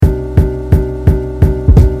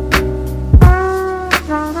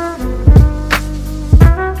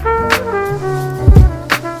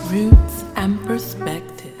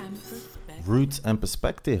and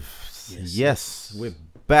Perspective. Yes. We're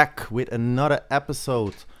back with another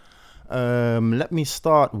episode. Let me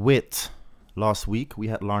start with last week. We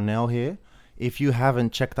had Larnell here. If you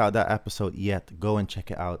haven't checked out that episode yet, go and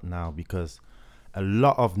check it out now because a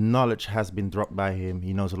lot of knowledge has been dropped by him.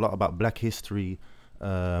 He knows a lot about Black history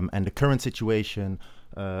and the current situation,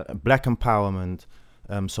 Black empowerment.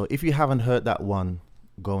 So if you haven't heard that one,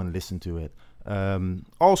 go and listen to it.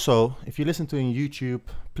 Also, if you listen to it on YouTube,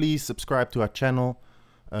 please subscribe to our channel,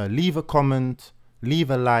 leave a comment,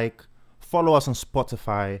 leave a like, follow us on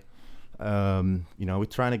Spotify. We're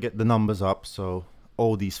trying to get the numbers up, so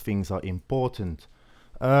all these things are important.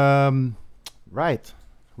 Right,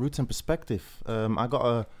 Roots and Perspective. I got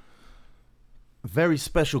a very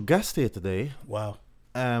special guest here today. Wow.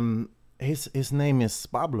 His name is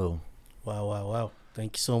Pablo. Wow.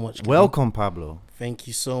 Thank you so much. Welcome, Pablo. Thank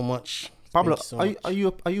you so much. Pablo, so are you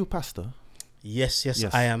a pastor? Yes,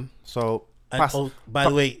 I am. So, by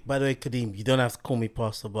the way, Kadeem, you don't have to call me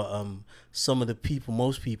pastor, but some of the people,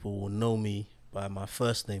 most people will know me by my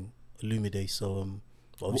first name, Olumide. So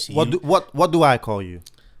obviously, what do I call you?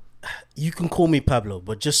 You can call me Pablo,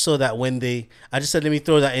 but just so that I just said let me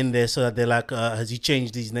throw that in there so that they're like, has he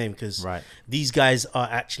changed his name? Because these guys are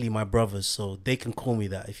actually my brothers, so they can call me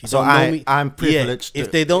that. If you don't know me, I'm privileged. Yeah,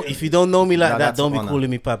 if you don't know me like that, don't be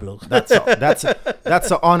calling me Pablo. That's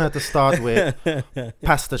an honor to start with.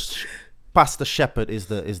 Pastor Shepherd is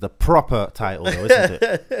the proper title, though, isn't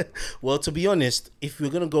it? Well, to be honest, if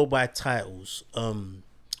we're gonna go by titles,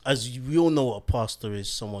 as we all know, what a pastor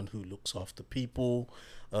is someone who looks after people.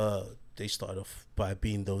 They started off by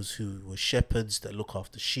being those who were shepherds that look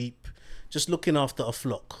after sheep, just looking after a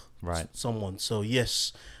flock, right? Someone. So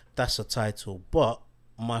yes, that's a title. But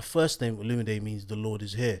my first name, Olumide, means the Lord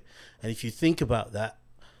is here. And if you think about that,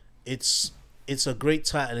 it's a great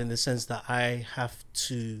title in the sense that I have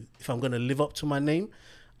to, if I'm going to live up to my name,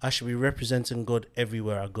 I should be representing God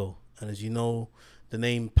everywhere I go. And as you know, the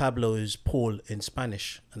name Pablo is Paul in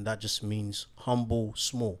Spanish, and that just means humble,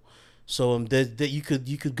 small. So you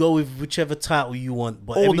could go with whichever title you want,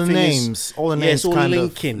 but all the names kind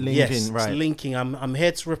linking. Of linking, yes, right? It's linking. I'm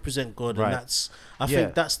here to represent God, right. And I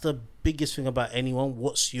think that's the biggest thing about anyone.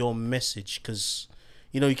 What's your message? Because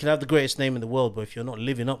you can have the greatest name in the world, but if you're not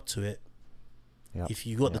living up to it, if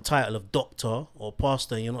you got the title of doctor or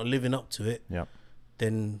pastor and you're not living up to it,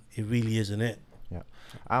 then it really isn't it. Yeah,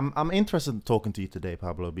 I'm interested in talking to you today,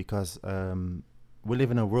 Pablo, because we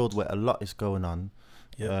live in a world where a lot is going on.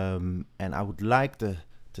 And I would like to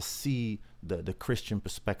see the Christian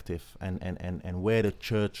perspective and where the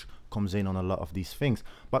church comes in on a lot of these things.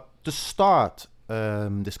 But to start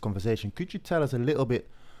this conversation, could you tell us a little bit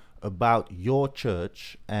about your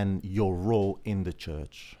church and your role in the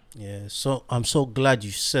church? Yeah, so I'm so glad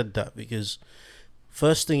you said that, because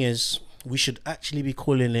first thing is we should actually be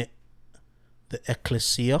calling it the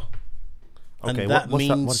ecclesia. Okay, and what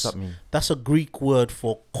does that mean? That's a Greek word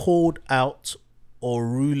for called out or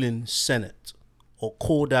ruling senate, or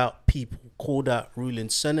called out people, called out ruling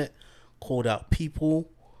senate, called out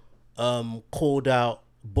people, called out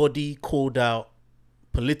body, called out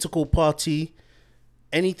political party,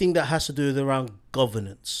 anything that has to do with around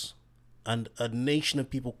governance, and a nation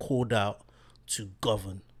of people called out to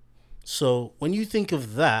govern. So when you think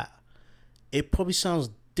of that, it probably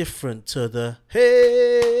sounds different to the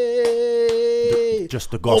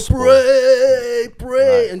just the gospel.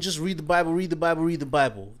 Pray, and just read the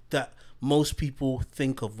Bible that most people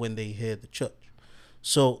think of when they hear the church.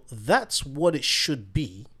 So that's what it should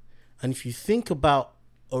be. And if you think about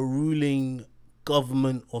a ruling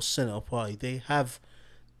government or Senate or party, they have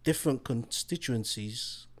different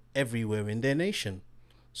constituencies everywhere in their nation.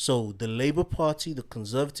 So the Labour Party, the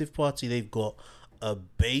Conservative Party, they've got a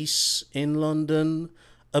base in London,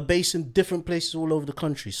 a base in different places all over the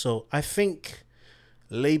country. So I think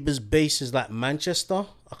Labour's base is like Manchester.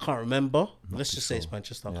 I can't remember. Let's just say it's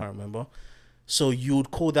Manchester. I can't remember. So you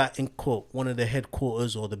would call that, in quote, one of the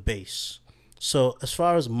headquarters or the base. So as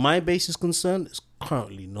far as my base is concerned, it's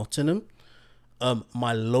currently Nottingham.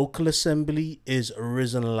 My local assembly is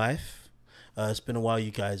Risen Life. It's been a while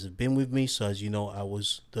you guys have been with me. So as you know, I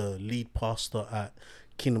was the lead pastor at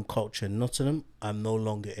Kingdom Culture in Nottingham. I'm no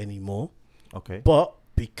longer anymore. Okay. But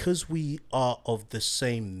because we are of the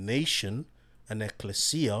same nation, an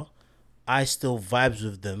ecclesia, I still vibes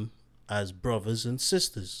with them as brothers and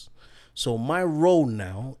sisters. So my role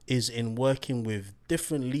now is in working with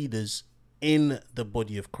different leaders in the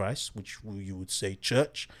body of Christ, which you would say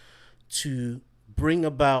church, to bring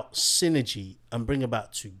about synergy and bring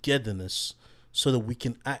about togetherness so that we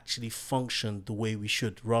can actually function the way we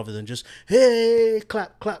should, rather than just, hey,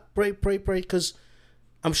 clap, clap, pray, pray, pray. Because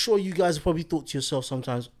I'm sure you guys have probably thought to yourself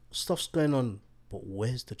sometimes, stuff's going on, but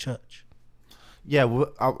where's the church? Yeah,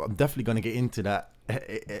 I'm definitely going to get into that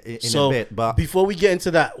in So a bit. But before we get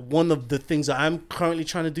into that, one of the things that I'm currently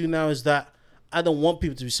trying to do now is that I don't want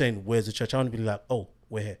people to be saying, where's the church? I want to be like, oh,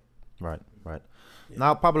 we're here. right.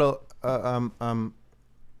 Now, Pablo,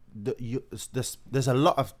 there's a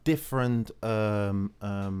lot of different how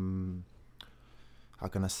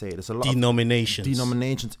can I say it? There's a lot Denominations. of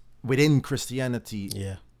denominations within Christianity.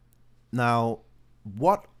 Yeah. Now,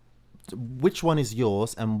 which one is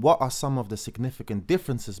yours, and what are some of the significant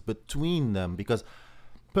differences between them? Because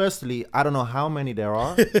personally, I don't know how many there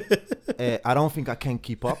are. I don't think I can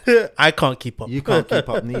keep up. I can't keep up. You can't keep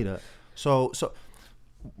up neither. So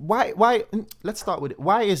why? Let's start with it.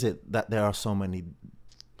 Why is it that there are so many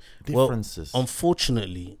differences? Well,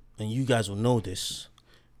 unfortunately, and you guys will know this,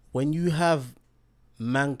 when you have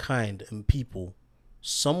mankind and people,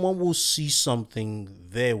 someone will see something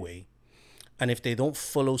their way, and if they don't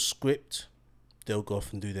follow script, they'll go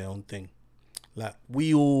off and do their own thing. Like,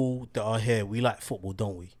 we all that are here, we like football,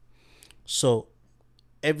 don't we? So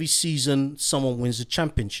every season someone wins the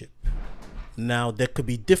championship. Now, there could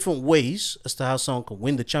be different ways as to how someone can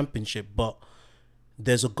win the championship, but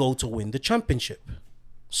there's a goal to win the championship.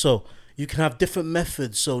 So you can have different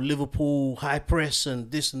methods. So Liverpool high press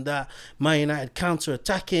and this and that. Man United counter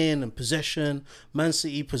attacking and possession. Man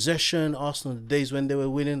City possession. Arsenal, the days when they were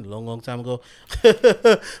winning, long time ago.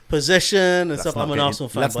 Possession and stuff. I'm an Arsenal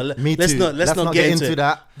fan, but let's not get into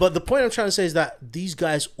that. But the point I'm trying to say is that these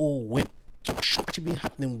guys all win. What's actually been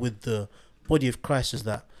happening with the body of Christ is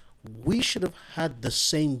that we should have had the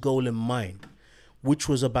same goal in mind, which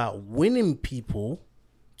was about winning people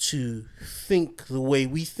to think the way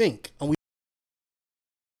we think. And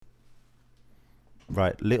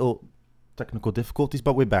right, little technical difficulties,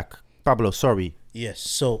 but we're back. Pablo, sorry. Yes,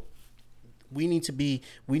 so we need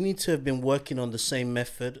to have been working on the same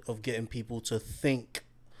method of getting people to think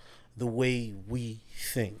the way we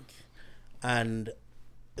think. And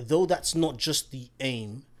though that's not just the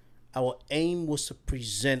aim, our aim was to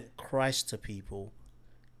present Christ to people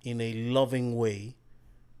in a loving way,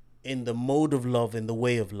 in the mode of love, in the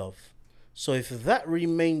way of love. So if that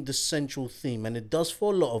remained the central theme, and it does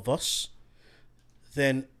for a lot of us,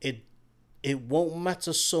 then it won't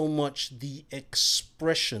matter so much the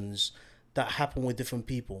expressions that happen with different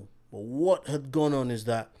people. But what had gone on is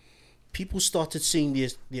that people started seeing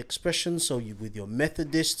the expressions, so with your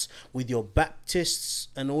Methodists, with your Baptists,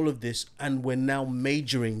 and all of this, and we're now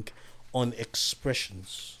majoring on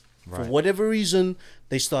expressions. Right. For whatever reason,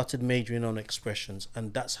 they started majoring on expressions,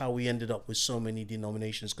 and that's how we ended up with so many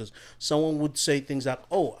denominations. Because someone would say things like,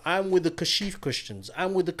 "Oh, I'm with the Kashif Christians,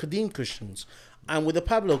 I'm with the Kadim Christians, I'm with the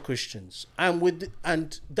Pablo Christians, and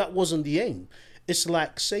that wasn't the aim. It's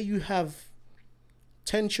like, say you have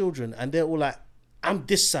 10 children, and they're all like, I'm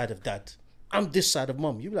this side of dad, I'm this side of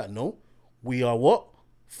mom. You'd be like, no, we are what?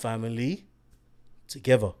 Family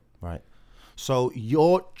together. Right. So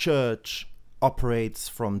your church operates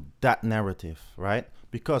from that narrative, right?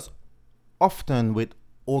 Because often with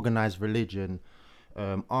organized religion,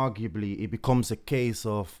 arguably it becomes a case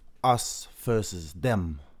of us versus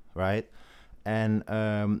them, right? And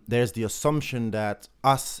there's the assumption that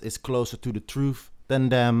us is closer to the truth than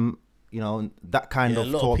them, that kind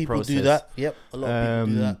of thought process. A lot of people do that. Yep, a lot of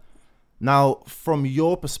people do that. Now, from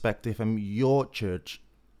your perspective and your church,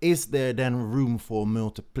 is there then room for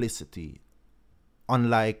multiplicity?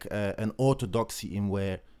 Unlike an orthodoxy in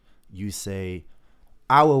where you say,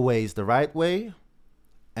 our way is the right way,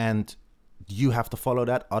 and you have to follow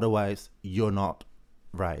that, otherwise you're not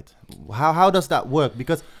right. How does that work?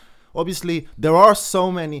 Because obviously there are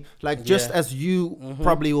so many, like just as you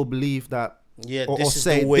probably will believe that, this is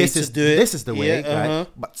the way to do it. This is the way, right?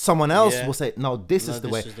 But someone else will say, no, this is the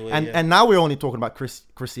way. And now we're only talking about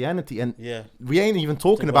Christianity, and we ain't even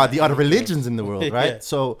talking about the other religions in the world, right?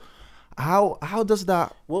 So how does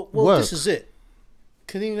that work? This is it.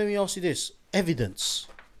 Kadeem, let me ask you this. Evidence.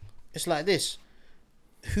 It's like this.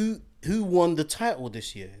 Who won the title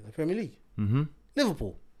this year in the Premier League? Mm-hmm.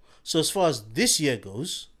 Liverpool. So as far as this year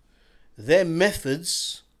goes, their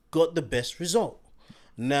methods got the best result.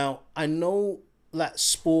 Now, I know like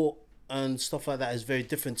sport and stuff like that is very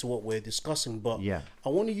different to what we're discussing, but I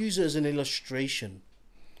want to use it as an illustration.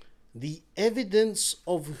 The evidence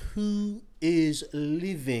of who is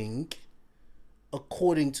living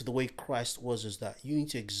according to the way Christ was is that you need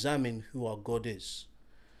to examine who our God is.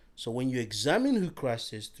 So when you examine who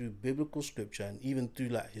Christ is through biblical scripture and even through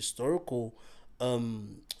like historical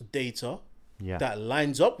data that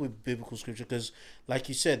lines up with biblical scripture, because like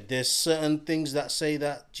you said, there's certain things that say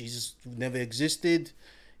that Jesus never existed.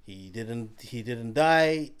 he didn't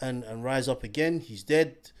die and rise up again. He's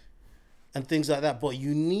dead and things like that. But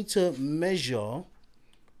you need to measure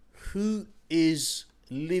who is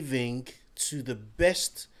living to the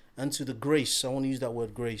best and to the grace. I want to use that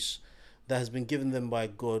word grace that has been given them by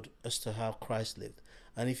God as to how Christ lived.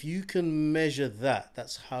 And if you can measure that,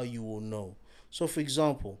 that's how you will know. So, for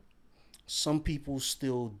example, some people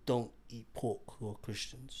still don't eat pork who are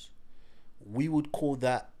Christians. We would call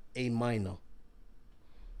that a minor.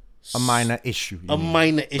 A minor issue. A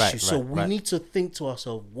minor issue. Right, so right, we need to think to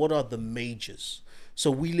ourselves, what are the majors?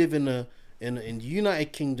 So we live in the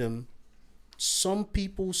United Kingdom. Some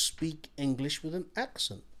people speak English with an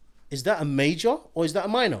accent. Is that a major or is that a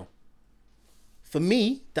minor? For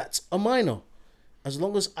me, that's a minor. As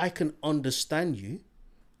long as I can understand you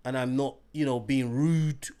and I'm not, being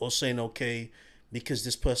rude or saying, okay, because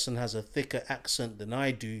this person has a thicker accent than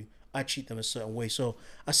I do, I treat them a certain way. So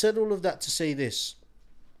I said all of that to say this.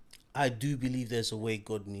 I do believe there's a way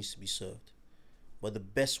God needs to be served. But the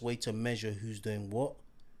best way to measure who's doing what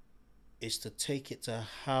is to take it to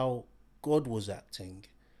how God was acting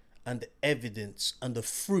and the evidence and the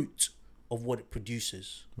fruit of what it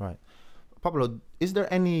produces. Right. Pablo, is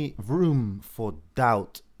there any room for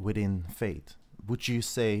doubt within faith? Would you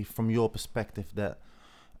say, from your perspective, that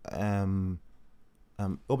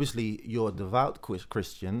obviously you're a devout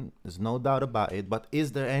Christian, there's no doubt about it, but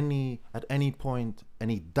is there at any point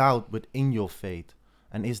any doubt within your faith?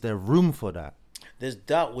 And is there room for that? There's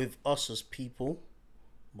doubt with us as people,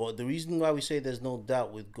 but the reason why we say there's no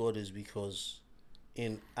doubt with God is because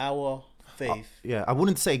in our faith, I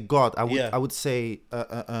wouldn't say God. I would say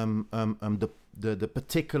the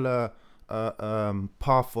particular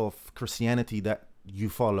path of Christianity that you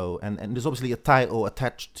follow, and there's obviously a title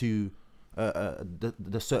attached to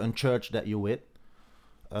the certain church that you're with.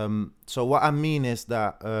 So what I mean is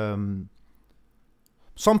that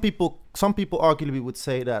some people arguably would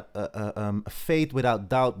say that a faith without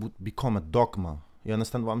doubt would become a dogma. You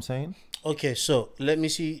understand what I'm saying? Okay, so let me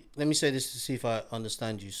say this to see if I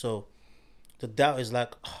understand you. So the doubt is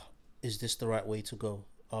like, is this the right way to go?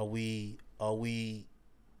 Are we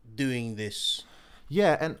doing this?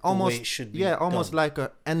 Yeah, and almost done? like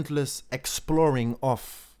a endless exploring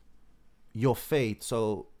of your faith.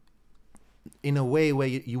 So in a way where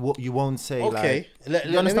you won't say, okay, like,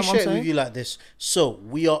 let me share it with you like this. So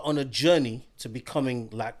we are on a journey to becoming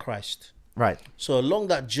like Christ. Right. So along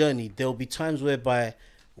that journey, there will be times whereby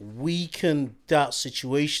we can doubt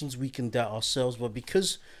situations, we can doubt ourselves, but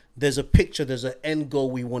because there's a picture, there's an end goal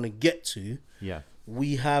we want to get to,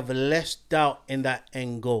 we have less doubt in that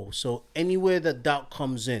end goal. So anywhere that doubt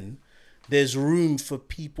comes in, there's room for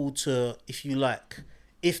people to, if you like,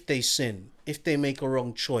 if they sin, if they make a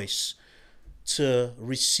wrong choice, to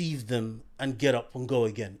receive them and get up and go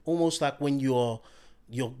again. Almost like when you're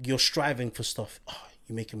striving for stuff. Oh,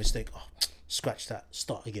 you make a mistake. Oh, scratch that.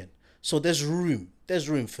 Start again. So there's room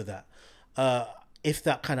for that. If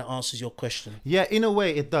that kind of answers your question. Yeah, in a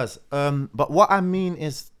way it does. But what I mean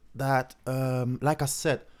is that, like I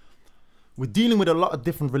said, we're dealing with a lot of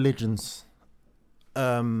different religions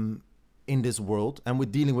in this world, and we're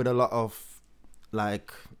dealing with a lot of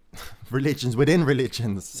like religions within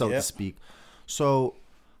religions, so to speak. So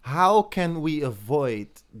how can we avoid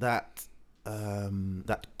that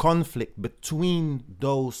that conflict between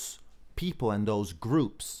those people and those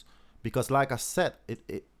groups? Because like I said,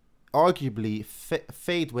 it arguably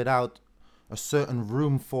faith without a certain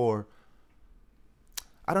room for,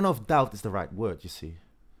 I don't know if doubt is the right word, you see,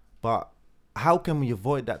 but how can we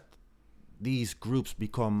avoid that these groups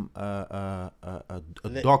become a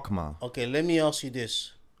dogma? Okay, let me ask you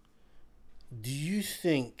this. Do you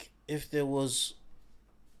think if there was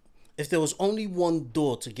only one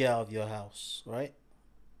door to get out of your house, right?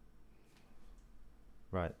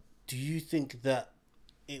 Right. Do you think that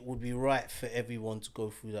it would be right for everyone to go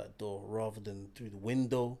through that door rather than through the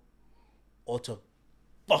window, or to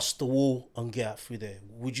bust the wall and get out through there?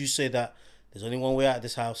 Would you say that there's only one way out of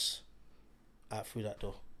this house, out through that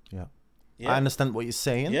door? Yeah. I understand what you're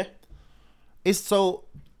saying. Yeah. It's so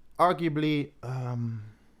arguably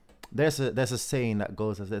there's a saying that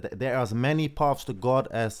goes as that there are as many paths to God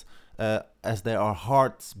as there are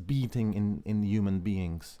hearts beating in human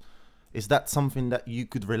beings. Is that something that you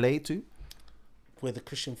could relate to? Where the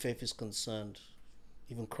Christian faith is concerned,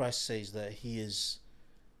 even Christ says that he is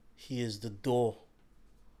the door,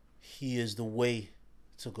 he is the way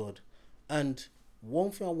to God. And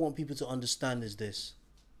one thing I want people to understand is this: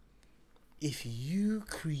 if you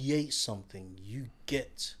create something, you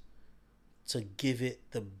get to give it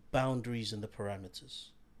the boundaries and the parameters.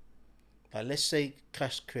 Like, let's say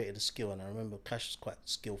Cash created a skill, and I remember Cash was quite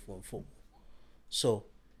skillful in football. So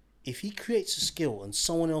if he creates a skill and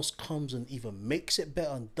someone else comes and either makes it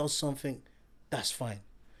better and does something, that's fine.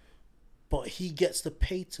 But he gets the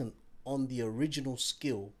patent on the original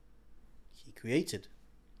skill he created.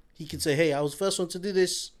 He can say, hey, I was the first one to do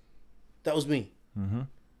this. That was me. Mm-hmm.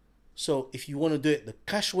 So if you want to do it the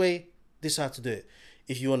cash way, this is how to do it.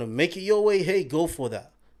 If you want to make it your way, hey, go for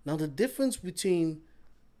that. Now, the difference between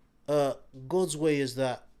God's way is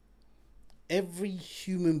that every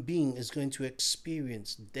human being is going to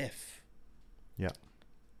experience death. Yeah.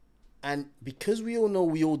 And because we all know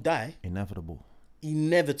we all die, Inevitable.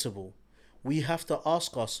 We have to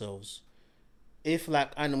ask ourselves, if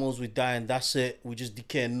like animals we die and that's it, we just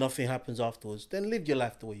decay and nothing happens afterwards, then live your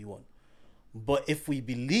life the way you want. But if we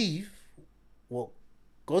believe what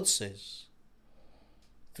God says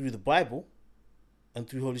through the Bible and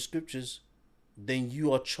through Holy Scriptures, then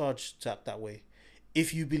you are charged to act that way.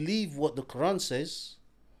 If you believe what the Quran says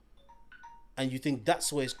and you think that's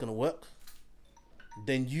the way it's going to work,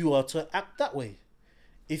 then you are to act that way.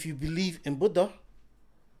 If you believe in Buddha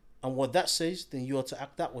and what that says, then you are to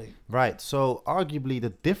act that way. Right. So arguably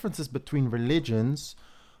the differences between religions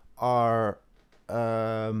are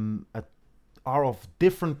are of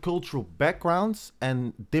different cultural backgrounds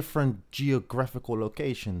and different geographical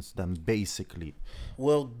locations then basically.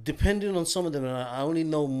 Well, depending on some of them, and I only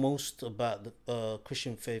know most about the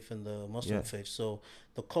Christian faith and the Muslim faith. So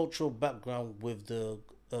the cultural background with the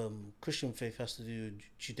Christian faith has to do with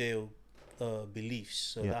Judeo beliefs.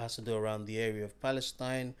 So that has to do around the area of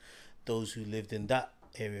Palestine, those who lived in that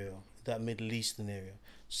area, that Middle Eastern area.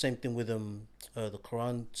 Same thing with the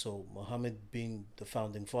Quran. So Muhammad being the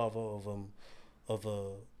founding father of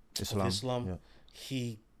Islam, Yeah.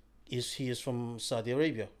 he is from Saudi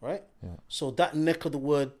Arabia, right? Yeah. So that neck of the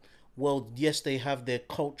word, well, yes, they have their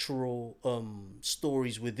cultural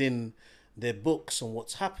stories within their books on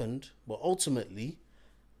what's happened, but ultimately,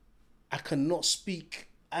 I cannot speak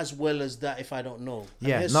as well as that if I don't know. And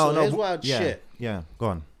here's why I'd share. Yeah, go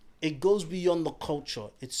on. It goes beyond the culture.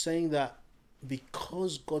 It's saying that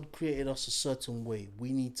because God created us a certain way,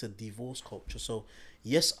 we need to divorce culture. So,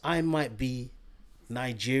 yes, I might be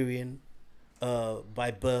Nigerian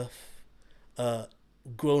by birth,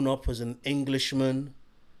 grown up as an Englishman,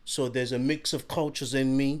 so there's a mix of cultures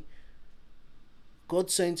in me.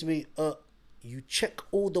 God's saying to me, you check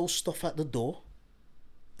all those stuff at the door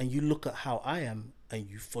and you look at how I am and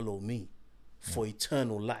you follow me for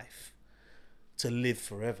eternal life, to live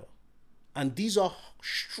forever. And these are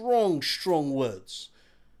strong, strong words.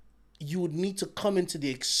 You would need to come into the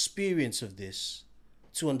experience of this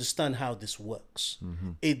to understand how this works.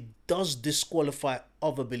 Mm-hmm. It does disqualify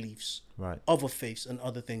other beliefs, right, other faiths and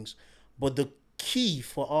other things. But the key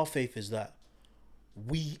for our faith is that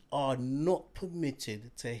we are not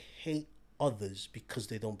permitted to hate others because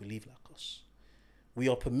they don't believe like us. We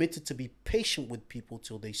are permitted to be patient with people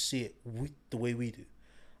till they see it the way we do.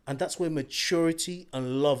 And that's where maturity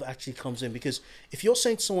and love actually comes in. Because if you're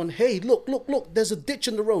saying to someone, hey, look, there's a ditch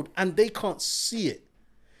in the road, and they can't see it,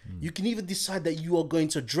 you can either decide that you are going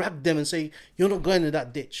to drag them and say, you're not going to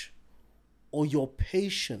that ditch, or you're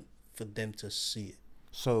patient for them to see it.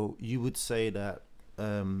 So you would say that,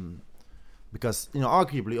 because,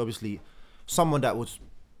 arguably, obviously, someone that would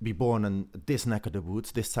be born in this neck of the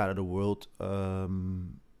woods, this side of the world,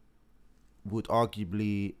 would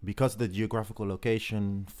arguably, because of the geographical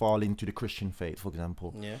location, fall into the Christian faith, for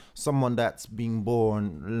example. Yeah. Someone that's being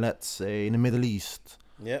born, let's say, in the Middle East,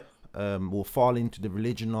 will fall into the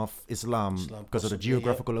religion of Islam because of the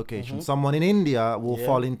geographical location. Mm-hmm. Someone in India will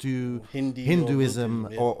fall into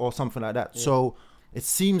Hinduism or something like that. Yeah. So it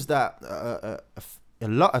seems that a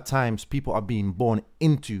lot of times people are being born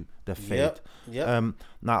into the faith.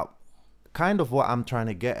 Now, kind of what I'm trying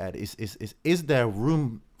to get at is there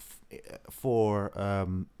room for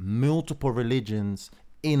multiple religions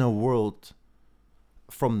in a world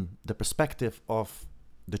from the perspective of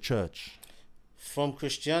the church? From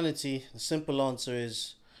Christianity, the simple answer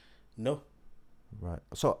is no. Right.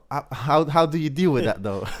 So how do you deal with that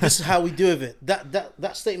though? This is how we deal with it.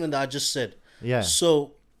 That statement that I just said. Yeah.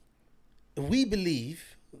 So we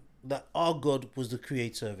believe that our God was the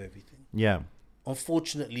creator of everything. Yeah.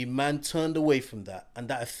 Unfortunately, man turned away from that, and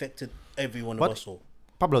that affected every one of us all.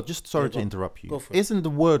 Pablo, just sorry to interrupt you. Go for it. Isn't the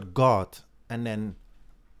word God, and then,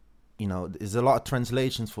 there's a lot of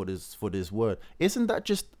translations for this word.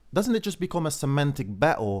 Doesn't it just become a semantic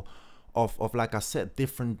battle of like I said,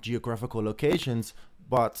 different geographical locations,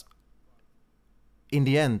 but in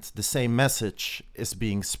the end, the same message is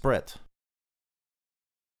being spread?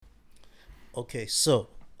 Okay, so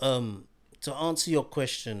to answer your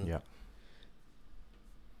question,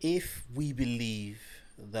 if we believe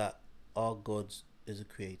that our God is a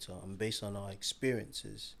creator, and based on our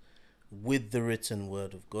experiences with the written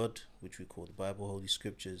word of God, which we call the Bible, Holy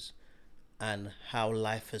Scriptures, and how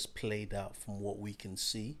life has played out from what we can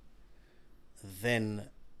see, then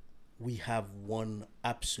we have one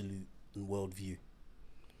absolute worldview.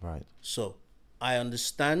 Right. So I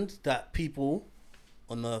understand that people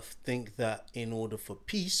on earth think that in order for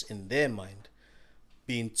peace in their mind,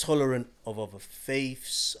 being tolerant of other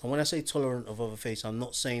faiths, and when I say tolerant of other faiths, I'm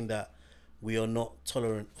not saying that we are not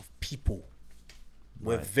tolerant of people.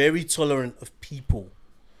 We're Right. very tolerant of people,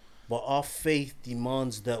 but our faith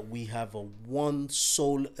demands that we have a one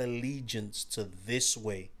soul allegiance to this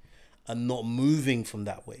way and not moving from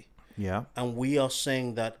that way. Yeah. And we are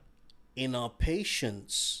saying that in our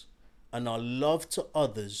patience and our love to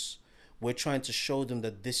others, we're trying to show them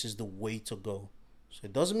that this is the way to go. So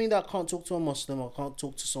it doesn't mean that I can't talk to a Muslim, I can't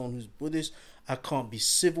talk to someone who's Buddhist, I can't be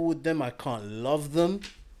civil with them, I can't love them.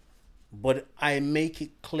 But I make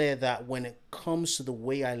it clear that when it comes to the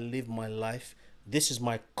way I live my life, this is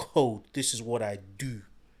my code, this is what I do.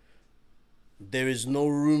 There is no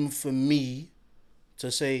room for me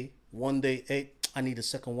to say one day, hey, I need a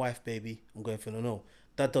second wife, baby, I'm going for no.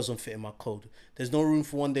 That doesn't fit in my code. There's no room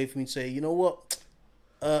for one day for me to say, you know what,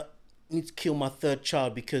 I need to kill my third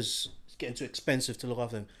child because it's getting too expensive to look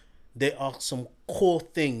after them. There are some core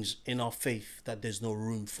things in our faith that there's no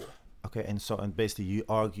room for. Okay, and basically you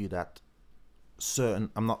argue that certain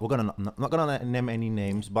I'm not gonna name any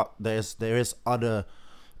names, but there is other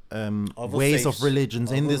Other ways faiths, of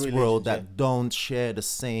religions in other this world that religions, don't share the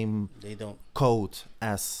same They don't. code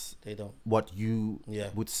as They don't. what you Yeah.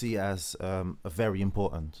 would see as a very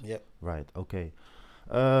important. Yep. Right. Okay.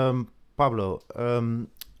 Pablo,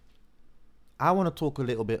 I want to talk a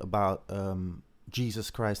little bit about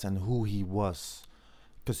Jesus Christ and who he was,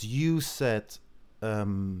 because you said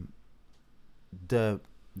the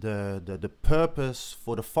purpose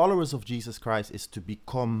for the followers of Jesus Christ is to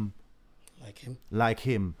become Like him. like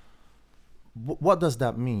him. What does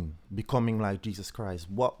that mean? Becoming like Jesus Christ.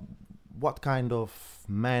 What kind of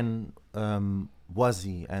man was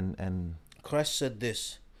he? And Christ said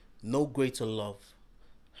this, no greater love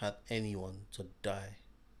had anyone to die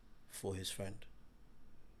for his friend.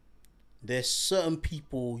 There's certain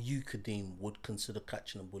people you, Kadeem, would consider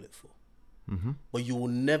catching a bullet for. But you will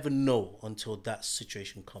never know until that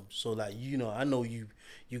situation comes. So like, you know, I know you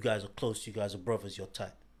guys are close, you guys are brothers, you're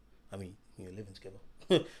tight. I mean, you're living together.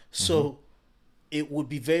 So it would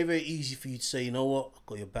be very, very easy for you to say, you know what, I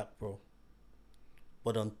got your back, bro.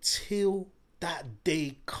 But until that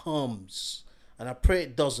day comes, and I pray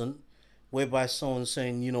it doesn't, whereby someone's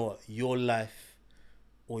saying, you know what, your life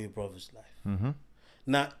or your brother's life.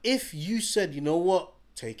 Now, if you said, you know what,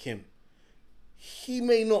 take him, he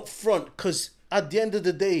may not front, because at the end of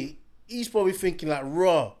the day, he's probably thinking like,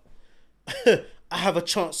 raw, I have a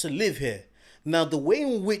chance to live here. Now, the way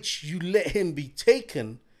in which you let him be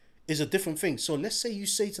taken is a different thing. So let's say you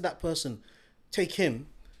say to that person, take him,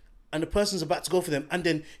 and the person's about to go for them, and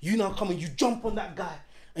then you now come and you jump on that guy,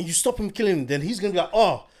 and you stop him killing him, then he's going to be like,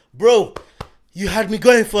 oh, bro, you had me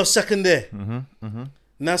going for a second there.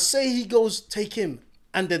 Now, say he goes, take him,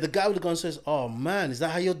 and then the guy with the gun says, oh, man, is that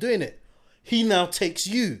how you're doing it? He now takes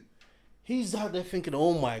you. He's out there thinking,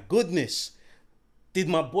 oh, my goodness, did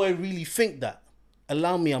my boy really think that?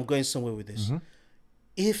 Allow me, I'm going somewhere with this.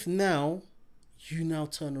 If now, you now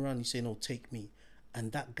turn around and you say, no, take me,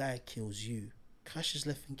 and that guy kills you, Cash is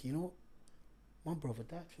left thinking, you know what? My brother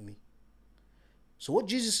died for me. So what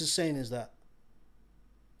Jesus is saying is that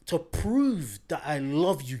to prove that I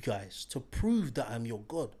love you guys, to prove that I'm your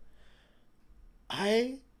God,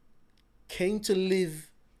 I came to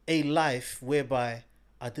live a life whereby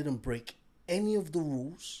I didn't break any of the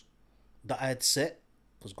rules that I had set,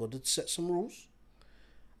 because God had set some rules.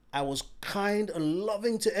 I was kind and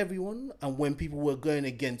loving to everyone, and when people were going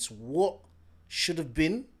against what should have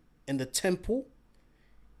been in the temple,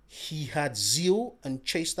 he had zeal and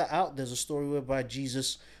chased that out. There's a story whereby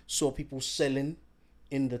Jesus saw people selling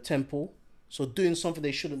in the temple, so doing something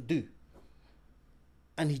they shouldn't do,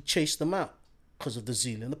 and he chased them out because of the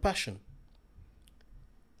zeal and the passion.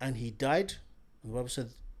 And he died. The Bible said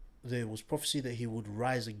there was prophecy that he would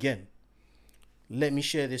rise again. Let me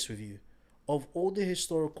share this with you. Of all the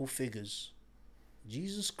historical figures,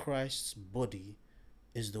 Jesus Christ's body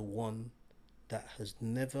is the one that has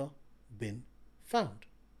never been found.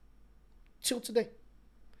 Till today.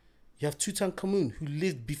 You have Tutankhamun, who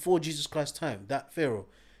lived before Jesus Christ's time, that pharaoh.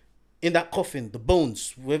 In that coffin, the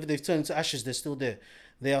bones, wherever they've turned into ashes, they're still there.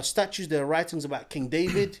 There are statues, there are writings about King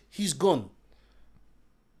David. He's gone.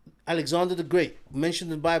 Alexander the Great,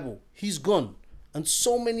 mentioned in the Bible, he's gone. And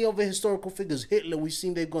so many other historical figures, Hitler, we've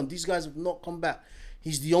seen they've gone. These guys have not come back.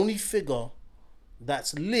 He's the only figure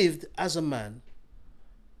that's lived as a man,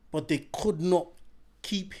 but they could not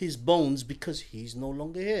keep his bones because he's no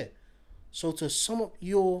longer here. So to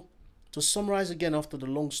summarize again after the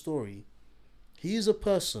long story, he is a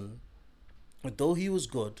person, although he was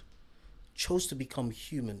God, chose to become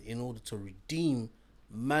human in order to redeem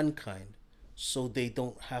mankind so they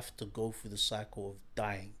don't have to go through the cycle of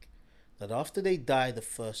dying. That after they die the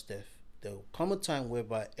first death, there will come a time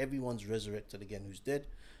whereby everyone's resurrected again who's dead.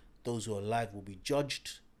 Those who are alive will be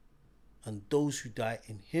judged, and those who die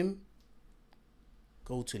in him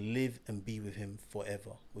go to live and be with him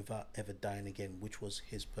forever without ever dying again, which was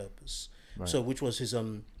his purpose. Right. So which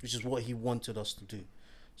is what he wanted us to do.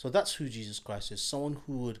 So that's who Jesus Christ is. Someone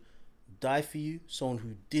who would die for you, someone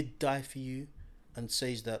who did die for you, and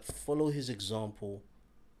says that follow his example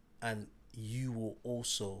and you will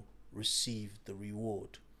also receive the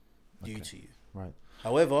reward due to you. Right.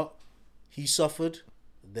 However, he suffered.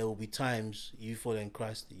 There will be times you follow in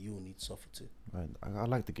Christ that you will need to suffer too. Right. I'd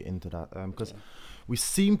like to get into that because we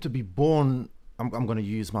seem to be born. I'm going to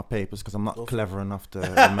use my papers because I'm not clever enough to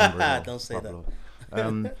remember it all, Don't say Pablo.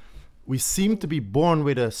 We seem to be born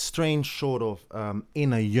with a strange sort of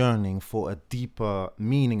inner yearning for a deeper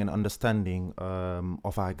meaning and understanding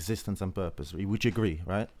of our existence and purpose. Would you agree,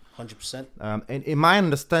 right? 100%. And in my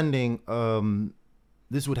understanding,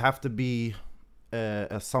 this would have to be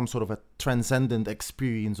some sort of a transcendent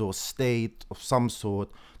experience or state of some sort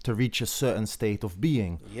to reach a certain state of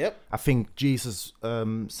being. Yep. I think Jesus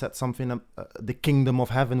said something, the kingdom of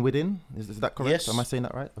heaven within. Is that correct? Yes. Am I saying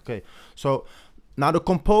that right? Okay. So now the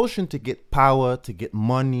compulsion to get power, to get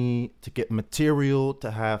money, to get material,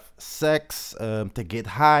 to have sex, to get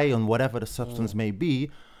high on whatever the substance may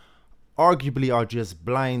be, arguably are just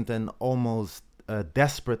blind and almost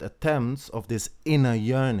desperate attempts of this inner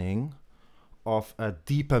yearning of a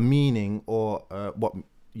deeper meaning or what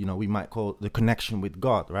we might call the connection with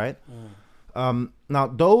God, right? Now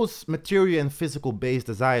those material and physical based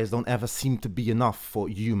desires don't ever seem to be enough for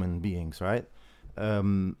human beings, right?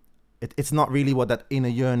 It's not really what that inner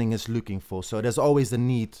yearning is looking for. So there's always a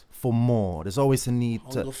need for more. There's always a need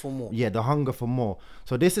for more. Yeah, the hunger for more.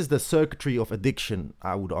 So this is the circuitry of addiction,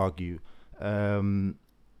 I would argue. We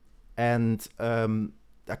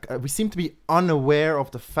seem to be unaware of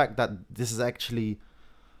the fact that this is actually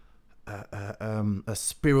a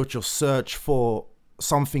spiritual search for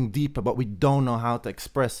something deeper, but we don't know how to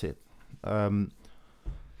express it.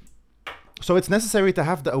 So it's necessary to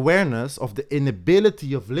have the awareness of the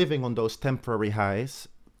inability of living on those temporary highs,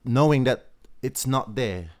 knowing that it's not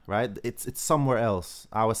there, right? It's somewhere else.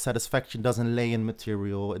 Our satisfaction doesn't lay in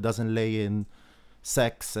material. It doesn't lay in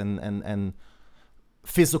sex and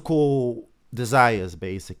physical desires,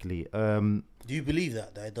 basically. Do you believe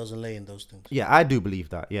that it doesn't lay in those things? Yeah, I do believe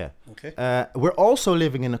that, yeah. Okay. We're also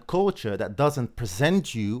living in a culture that doesn't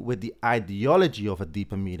present you with the ideology of a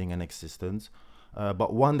deeper meaning and existence,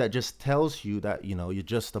 but one that just tells you that, you're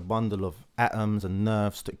just a bundle of atoms and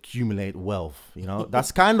nerves to accumulate wealth.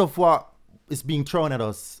 That's kind of what is being thrown at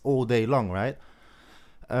us all day long, right?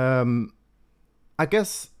 I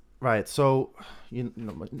guess, right, so,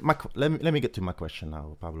 let me get to my question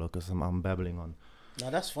now, Pablo, because I'm babbling on. No,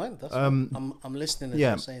 that's fine. I'm listening as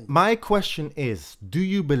Yeah, you're saying. my question is, do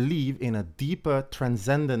you believe in a deeper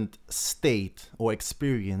transcendent state or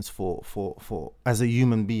experience for as a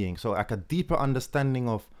human being? So like a deeper understanding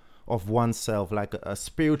of oneself, like a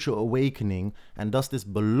spiritual awakening, and does this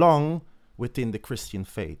belong within the Christian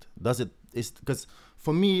faith? Because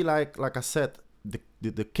for me, like I said,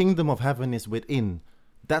 the kingdom of heaven is within.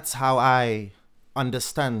 That's how I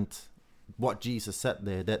understand what Jesus said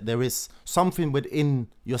there, that there is something within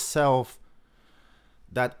yourself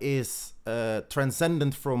that is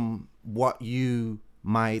transcendent from what you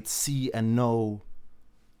might see and know.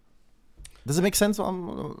 Does it make sense?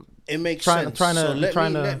 It makes sense.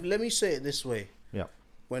 Let me say it this way. Yeah.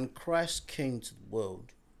 When Christ came to the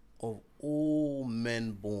world, of all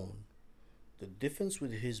men born, the difference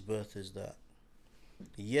with his birth is that,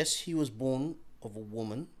 yes, he was born of a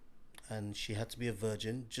woman, and she had to be a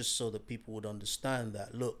virgin, just so that people would understand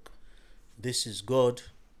that, look, this is God.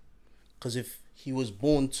 Because if he was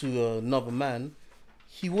born to another man,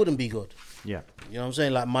 he wouldn't be God. Yeah. You know what I'm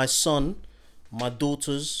saying? Like my son, my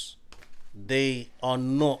daughters, they are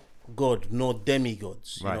not God nor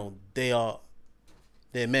demigods. Right.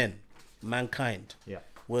 They're men, mankind. Yeah.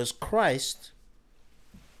 Whereas Christ,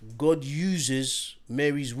 God uses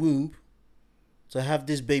Mary's womb to have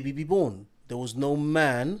this baby be born. There was no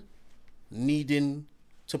man needing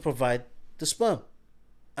to provide the sperm.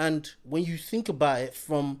 And when you think about it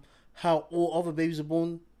from how all other babies are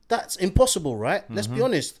born, that's impossible, right? Let's be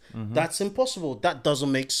honest. That's impossible. That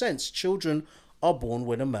doesn't make sense. Children are born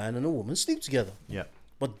when a man and a woman sleep together. Yeah.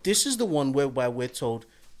 But this is the one whereby we're told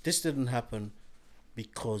this didn't happen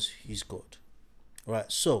because he's God.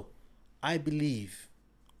 Right? So, I believe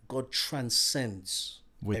God transcends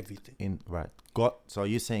everything. God. So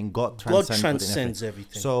you're saying God God transcends, transcends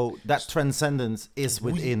everything. So that transcendence is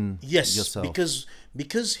within Yes, yourself.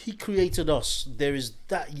 because he created us, there is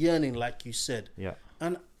that yearning, like you said. Yeah.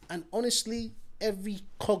 And honestly, every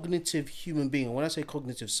cognitive human being, and when I say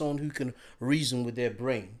cognitive, someone who can reason with their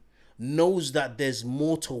brain, knows that there's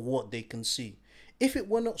more to what they can see. If it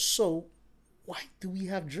were not so, why do we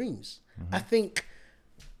have dreams? I think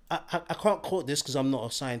I can't quote this because I'm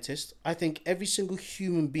not a scientist. I think every single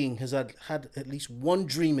human being has had at least one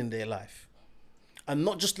dream in their life. And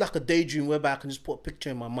not just like a daydream whereby I can just put a picture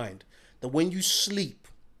in my mind. That when you sleep,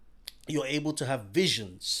 you're able to have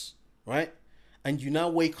visions, right? And you now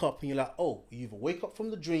wake up and you're like, oh, you either wake up from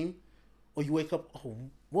the dream or you wake up, oh,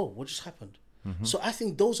 whoa, what just happened? So I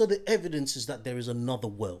think those are the evidences that there is another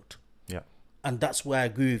world. Yeah. And that's where I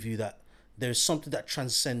agree with you that there is something that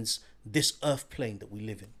transcends this earth plane that we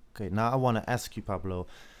live in. Okay, now I want to ask you, Pablo,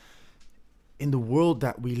 in the world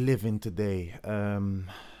that we live in today,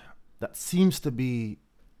 that seems to be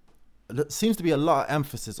a lot of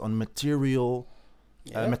emphasis on materialism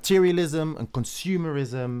and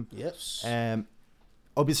consumerism. Yes.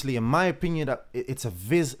 Obviously, in my opinion, that it's a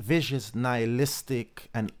vicious, nihilistic,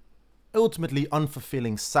 and ultimately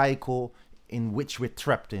unfulfilling cycle in which we're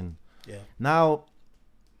trapped in. Yeah. Now,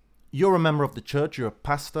 you're a member of the church. You're a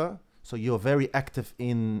pastor, so you're very active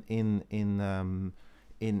in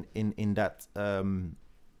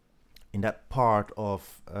that part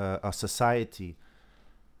of our society.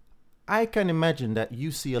 I can imagine that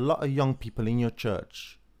you see a lot of young people in your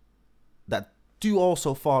church that do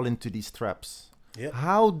also fall into these traps. Yep.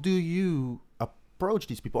 How do you approach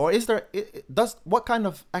these people, or is there? What kind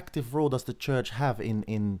of active role does the church have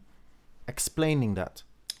in explaining that?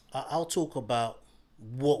 I'll talk about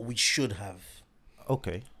what we should have.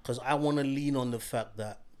 Okay. Because I want to lean on the fact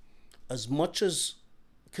that as much as,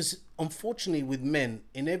 because unfortunately with men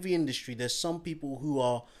in every industry, there's some people who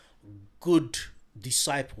are good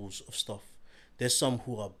disciples of stuff. There's some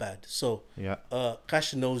who are bad. So Yeah.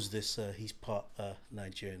 Kasha knows this. He's part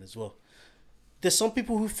Nigerian as well. There's some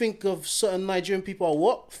people who think of certain Nigerian people are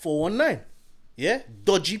what? 419. Yeah?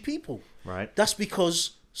 Dodgy people. Right. That's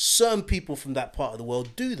because certain people from that part of the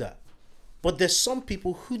world do that. But there's some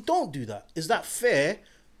people who don't do that. Is that fair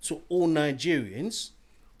to all Nigerians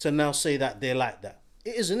to now say that they're like that?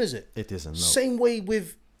 It isn't, is it? It isn't, no. Same way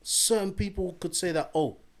with certain people could say that,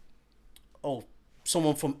 oh,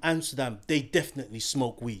 someone from Amsterdam, they definitely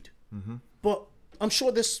smoke weed. Mm-hmm. But I'm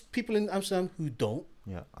sure there's people in Amsterdam who don't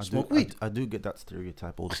smoke weed. I do get that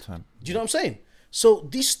stereotype all the time. Do you know what I'm saying? So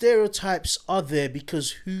these stereotypes are there because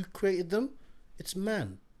who created them? It's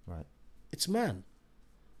man. Right. It's man.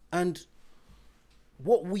 And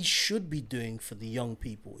what we should be doing for the young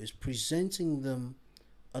people is presenting them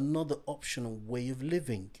another optional way of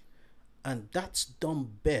living. And that's done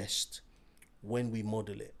best when we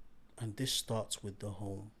model it. And this starts with the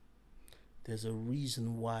home. There's a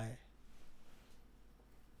reason why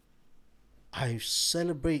I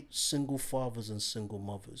celebrate single fathers and single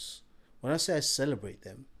mothers. When I say I celebrate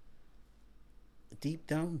them, deep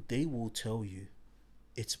down, they will tell you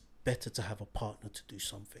it's better to have a partner to do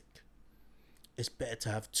something. It's better to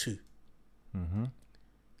have two. Mm-hmm.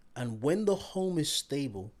 And when the home is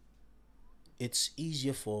stable, it's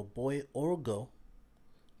easier for a boy or a girl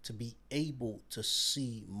to be able to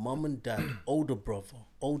see mum and dad, older brother,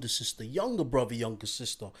 older sister, younger brother, younger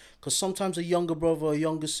sister. Because sometimes a younger brother or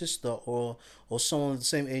younger sister or someone of the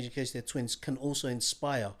same age in case they're twins can also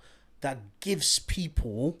inspire. That gives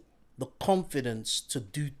people the confidence to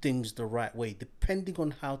do things the right way, depending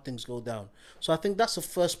on how things go down. So I think that's the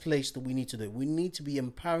first place that we need to do. We need to be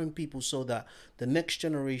empowering people so that the next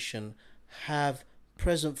generation have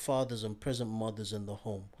present fathers and present mothers in the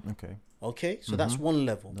home. Okay, so that's one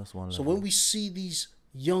level. That's one So level. when we see these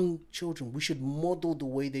young children, we should model the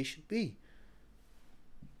way they should be.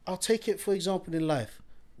 I'll take it for example in life.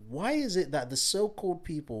 Why is it that the so-called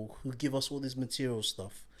people who give us all this material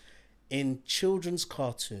stuff in children's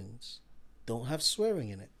cartoons don't have swearing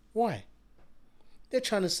in it? Why? They're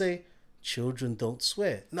trying to say children don't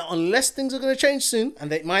swear. Now, unless things are going to change soon,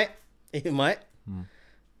 and it might,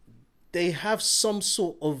 they have some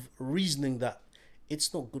sort of reasoning that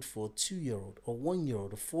it's not good for a 2-year-old or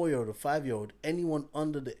 1-year-old, a 4-year-old, a 5-year-old, anyone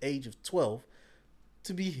under the age of 12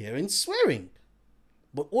 to be hearing swearing.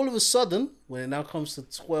 But all of a sudden, when it now comes to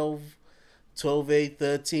 12 12A,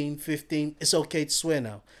 13, 15, it's okay to swear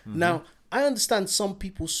now. Now, I understand some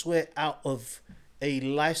people swear out of a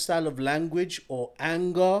lifestyle of language or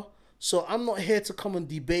anger. So I'm not here to come and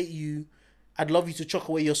debate you. I'd love you to chuck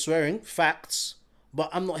away your swearing, facts. But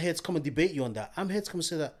I'm not here to come and debate you on that. I'm here to come and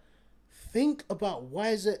say that. Think about why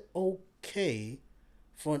is it okay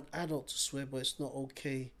for an adult to swear, but it's not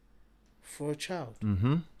okay for a child.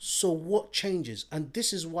 So what changes? And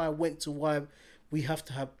this is why I went to why we have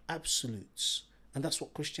to have absolutes. And that's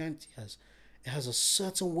what Christianity has. It has a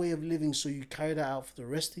certain way of living, so you carry that out for the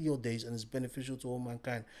rest of your days and it's beneficial to all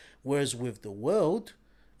mankind. Whereas with the world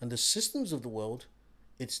and the systems of the world,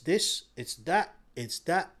 it's this, it's that, it's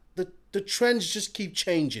that. The trends just keep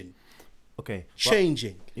changing. Okay.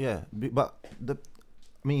 Changing. But I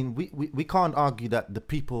mean, we can't argue that the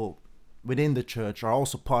people within the church are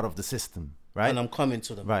also part of the system, right? And I'm coming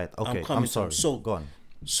to them. Right. Okay. I'm sorry. So go on.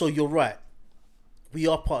 So you're right. We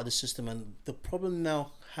are part of the system, and the problem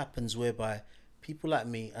now happens whereby people like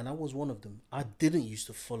me, and I was one of them, I didn't used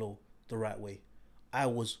to follow the right way. I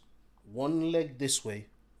was one leg this way,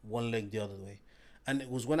 one leg the other way. And it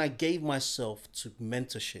was when I gave myself to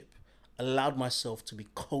mentorship, allowed myself to be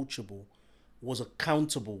coachable, was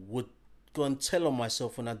accountable, would go and tell on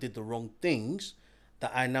myself when I did the wrong things,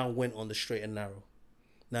 that I now went on the straight and narrow.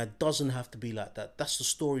 Now, it doesn't have to be like that. That's the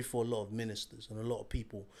story for a lot of ministers and a lot of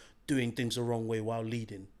people doing things the wrong way while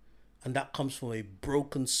leading. And that comes from a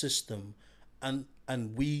broken system and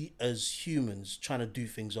we as humans trying to do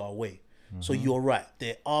things our way. So you're right.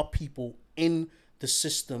 There are people in the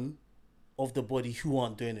system of the body who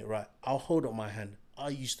aren't doing it right. I'll hold up my hand. I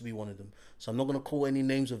used to be one of them. So I'm not going to call any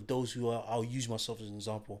names of those who are. I'll use myself as an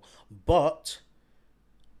example. But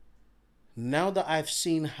now that I've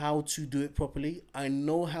seen how to do it properly, I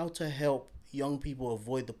know how to help young people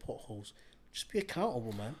avoid the potholes. Just be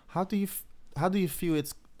accountable, man. How do you feel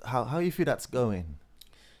it's how you feel that's going?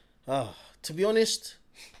 To be honest,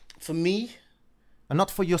 for me, and not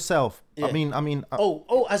for yourself. Yeah. I mean.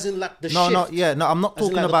 As in like the no, shift. no. I'm not As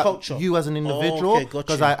in talking like the about culture. you as an individual, Okay, got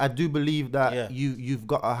because you. I do believe that Yeah. you've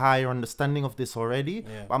got a higher understanding of this already.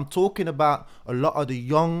 Yeah. I'm talking about a lot of the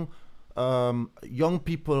young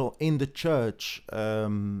people in the church.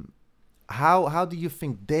 How do you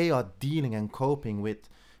think they are dealing and coping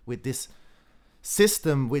with this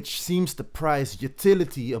system which seems to prize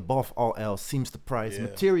utility above all else, seems to prize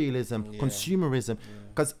materialism, consumerism?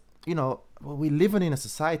 Because we're living in a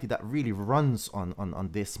society that really runs on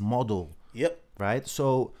this model. Yep. Right.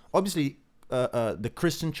 So obviously, the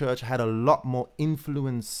Christian church had a lot more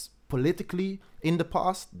influence politically in the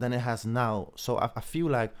past than it has now. So I feel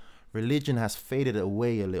like religion has faded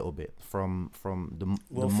away a little bit from the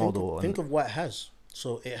model. Think of what it has.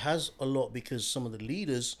 So it has a lot because some of the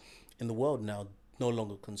leaders in the world now no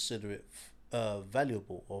longer consider it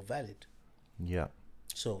valuable or valid. Yeah.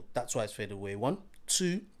 So that's why it's faded away. 1,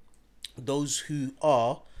 2, those who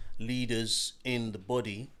are leaders in the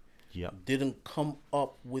body didn't come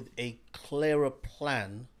up with a clearer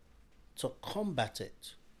plan to combat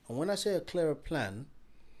it. And when I say a clearer plan,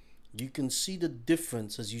 you can see the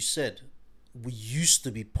difference. As you said, we used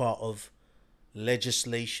to be part of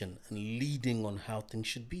legislation and leading on how things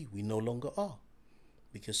should be. We no longer are,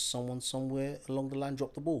 because someone somewhere along the line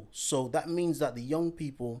dropped the ball. So that means that the young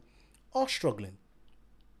people are struggling.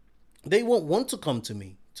 They won't want to come to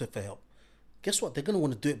me for help. Guess what? They're going to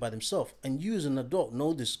want to do it by themselves. And you as an adult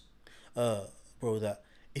know this, bro, that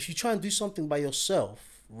if you try and do something by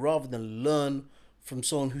yourself rather than learn from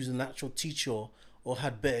someone who's a natural teacher or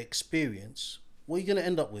had better experience, what are you going to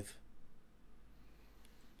end up with?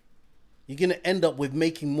 You're going to end up with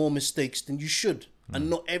making more mistakes than you should. And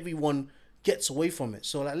not everyone gets away from it.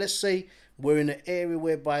 So like, let's say we're in an area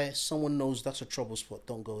whereby someone knows that's a trouble spot.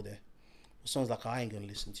 Don't go there. Someone's like, I ain't going to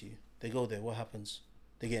listen to you. They go there. What happens?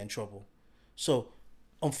 They get in trouble. So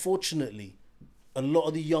unfortunately, a lot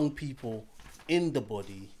of the young people in the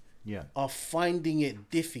body are finding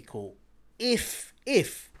it difficult if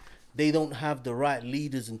they don't have the right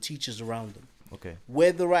leaders and teachers around them. Okay.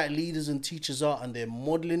 Where the right leaders and teachers are and they're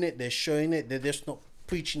modeling it, they're showing it, they're just not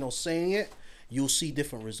preaching or saying it, you'll see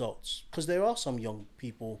different results. Because there are some young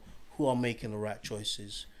people who are making the right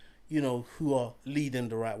choices, who are leading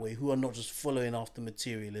the right way, who are not just following after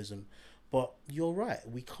materialism. But you're right,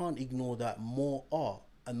 we can't ignore that more are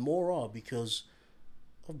because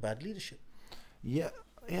of bad leadership. Yeah.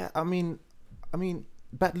 I mean,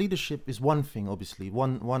 bad leadership is one thing, obviously,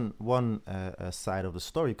 one side of the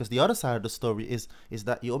story. Because the other side of the story is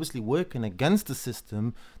that you're obviously working against the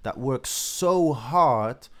system that works so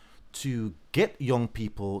hard to get young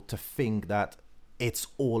people to think that it's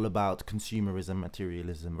all about consumerism,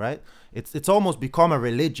 materialism, right? It's almost become a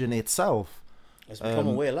religion itself. It's become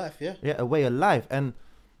a way of life, yeah. Yeah, a way of life, and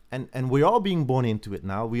we're all being born into it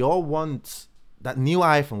now. We all want that new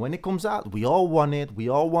iPhone when it comes out. We all want it. We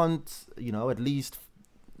all want, at least,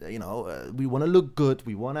 we want to look good.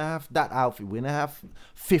 We want to have that outfit. We want to have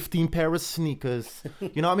 15 pair of sneakers.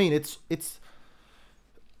 You know what I mean?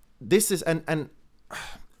 This is, and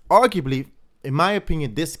arguably, in my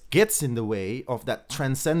opinion, this gets in the way of that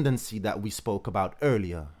transcendency that we spoke about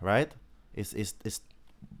earlier, right? Is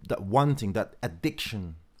that wanting, that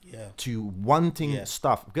addiction to wanting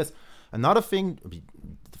stuff. Because another thing,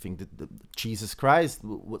 the thing that Jesus Christ,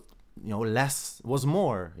 less was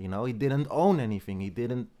more. He didn't own anything. He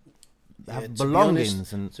didn't have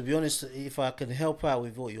belongings. To be honest, if I can help out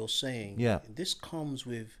with what you're saying, this comes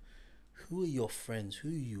with who are your friends, who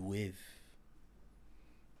are you with.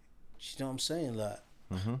 You know what I'm saying? Like,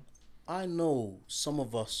 I know some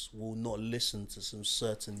of us will not listen to some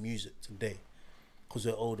certain music today because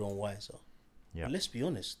we're older and wiser. Yeah. But let's be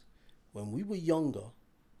honest. When we were younger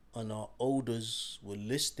and our elders were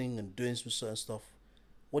listening and doing some certain stuff,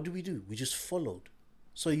 what did we do? We just followed.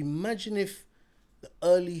 So imagine if the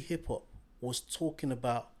early hip hop was talking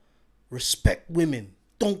about respect women,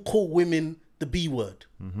 don't call women the B word.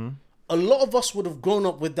 A lot of us would have grown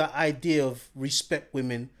up with that idea of respect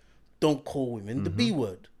women, don't call women the B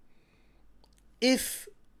word. If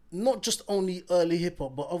not just only early hip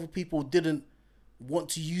hop, but other people didn't want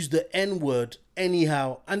to use the N word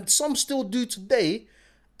anyhow, and some still do today,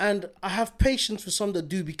 and I have patience for some that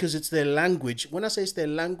do because it's their language. When I say it's their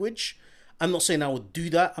language, I'm not saying I would do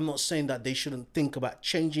that. I'm not saying that they shouldn't think about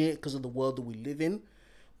changing it because of the world that we live in,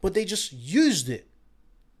 but they just used it.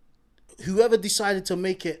 Whoever decided to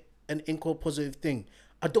make it an incorporative positive thing,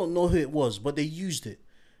 I don't know who it was, but they used it.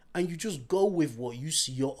 And you just go with what you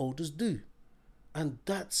see your elders do. And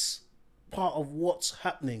that's part of what's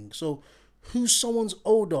happening. So who's someone's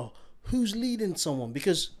older? Who's leading someone?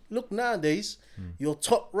 Because look, nowadays, your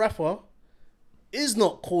top rapper is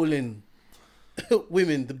not calling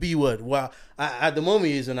women the B word. Well, at the moment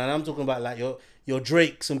he isn't, and I'm talking about like your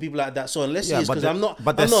Drakes and people like that. So unless he is, because I'm not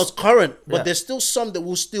as current, but there's still some that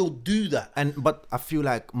will still do that. But I feel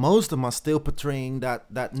like most of them are still portraying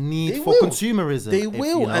that need for consumerism. They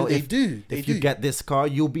will, and they do. If you get this car,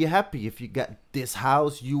 you'll be happy. If you get this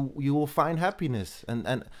house, you will find happiness,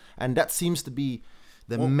 and that seems to be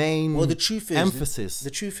the main the truth is, emphasis. The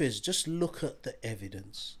truth is, just look at the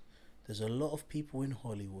evidence. There's a lot of people in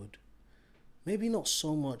Hollywood, maybe not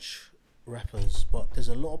so much rappers, but there's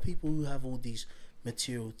a lot of people who have all these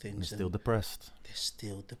material things. They're still depressed. They're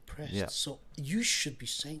still depressed. Yeah. So you should be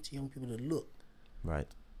saying to young people to look. Right.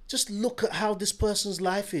 Just look at how this person's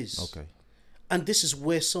life is. Okay. And this is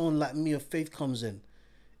where someone like me of faith comes in.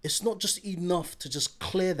 It's not just enough to just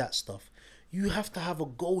clear that stuff. You have to have a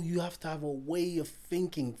goal. You have to have a way of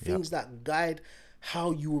thinking, things that guide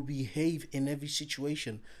how you will behave in every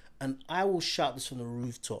situation. And I will shout this from the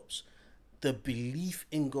rooftops. The belief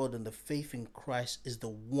in God and the faith in Christ is the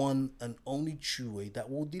one and only true way that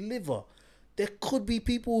will deliver. There could be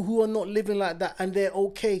people who are not living like that and they're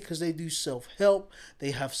okay because they do self-help.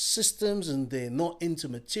 They have systems and they're not into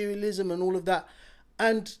materialism and all of that.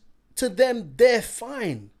 And to them, they're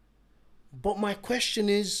fine. But my question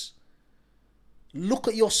is, look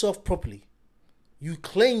at yourself properly. You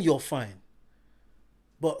claim you're fine,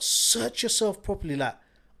 but search yourself properly. Like,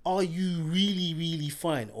 are you really, really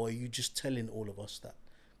fine? Or are you just telling all of us that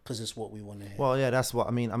because it's what we want to hear? Well, yeah, that's what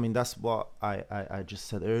I mean, that's what I just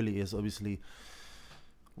said earlier is obviously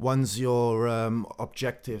once your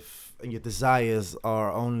objective and your desires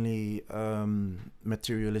are only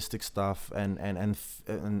materialistic stuff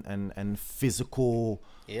and physical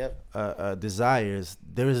desires,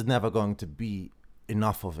 there is never going to be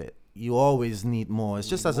enough of it. You always need more. It's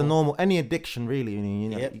just as a normal any addiction, really.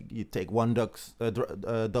 You take one dose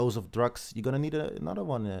of drugs, you're gonna need another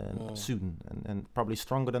one soon, and probably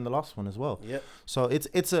stronger than the last one as well. Yep. So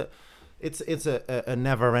it's a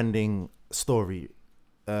never-ending story.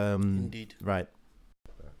 Indeed. Right,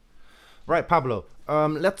 Pablo.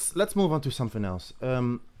 Let's move on to something else.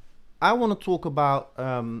 I want to talk about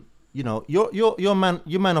you're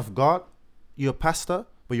man of God, you're a pastor,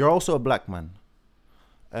 but you're also a black man.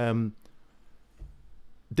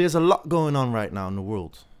 There's a lot going on right now in the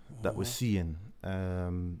world that we're seeing.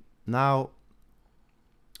 Now,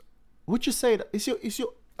 would you say that is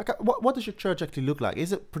your what does your church actually look like?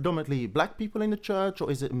 Is it predominantly black people in the church, or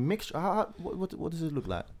is it mixed? What does it look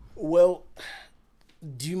like? Well,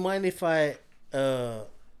 do you mind if I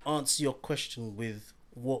answer your question with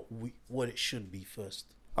what it should be first?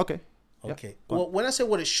 Okay. Okay. Well, when I say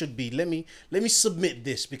what it should be, let me submit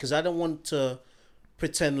this because I don't want to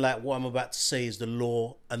pretend like what I'm about to say is the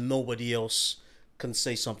law and nobody else can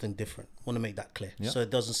say something different. I want to make that clear. Yeah. So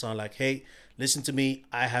it doesn't sound like, hey, listen to me,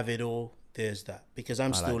 I have it all, there's that. Because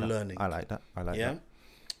I'm still learning. I like that. Yeah.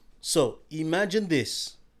 So imagine this.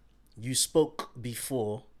 You spoke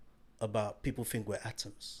before about people think we're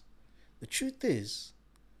atoms. The truth is,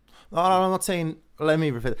 No, I'm not saying. Let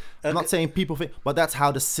me repeat. I'm not saying people think, but that's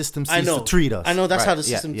how the system sees to treat us. I know that's right? how the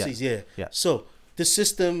system sees. Yeah. So the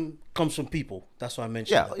system comes from people. That's why I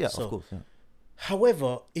mentioned. Yeah, that. yeah, So, of course. Yeah.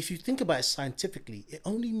 however, if you think about it scientifically, it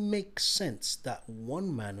only makes sense that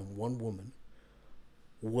one man and one woman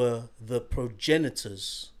were the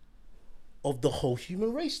progenitors of the whole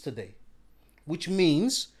human race today, which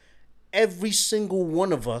means every single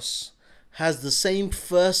one of us has the same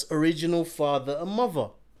first original father and mother.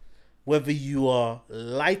 Whether you are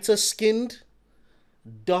lighter skinned,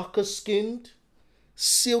 darker skinned,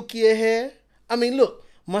 silkier hair. I mean, look,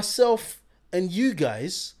 myself and you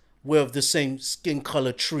guys were of the same skin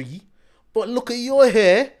color tree, but look at your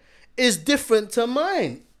hair is different to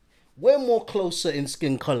mine. We're more closer in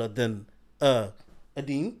skin color than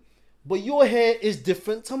Adim, but your hair is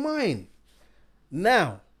different to mine.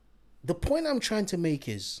 Now, the point I'm trying to make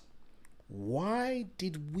is, why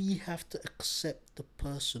did we have to accept the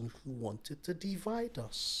person who wanted to divide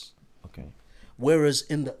us? Okay. Whereas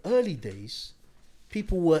in the early days,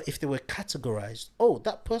 people were, if they were categorized, oh,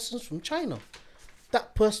 that person's from China,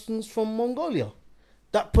 that person's from Mongolia,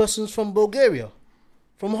 that person's from Bulgaria,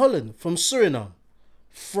 from Holland, from Suriname,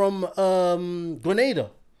 from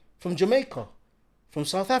Grenada, from Jamaica, from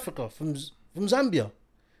South Africa, from Zambia.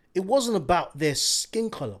 It wasn't about their skin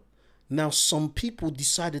color. Now, some people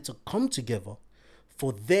decided to come together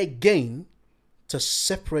for their gain to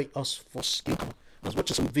separate us for skin color. I was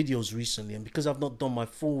watching some videos recently, and because I've not done my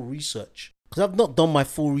full research,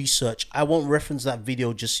 I won't reference that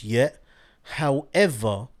video just yet.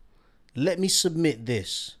 However, let me submit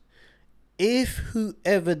this. If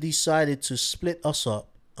whoever decided to split us up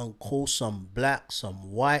and call some black,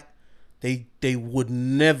 some white, they would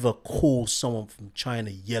never call someone from China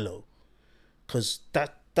yellow. Because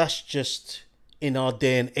that's just, in our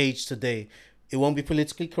day and age today, it won't be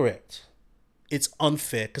politically correct. It's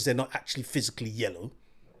unfair because they're not actually physically yellow.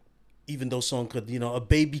 Even though someone could, a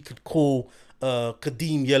baby could call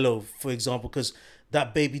Kadeem yellow, for example, because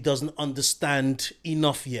that baby doesn't understand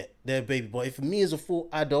enough yet, their baby. But if me as a full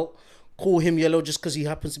adult call him yellow just because he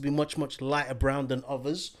happens to be much, much lighter brown than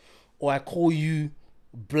others, or I call you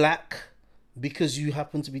black because you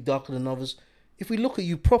happen to be darker than others, if we look at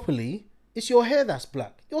you properly, it's your hair that's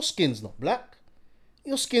black. Your skin's not black.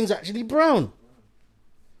 Your skin's actually brown.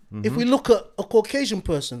 Mm-hmm. If we look at a Caucasian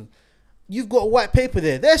person, you've got white paper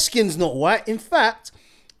there. Their skin's not white. In fact,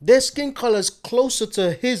 their skin color's closer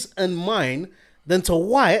to his and mine than to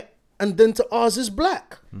white, and then to ours is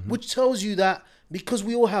black. Mm-hmm. Which tells you that because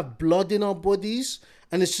we all have blood in our bodies,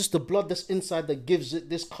 and it's just the blood that's inside that gives it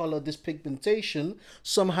this color, this pigmentation.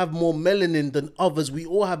 Some have more melanin than others. We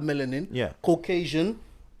all have melanin. Yeah. Caucasian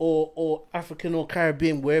or African or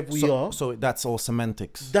Caribbean, wherever we are. So that's all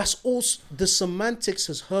semantics. That's all. The semantics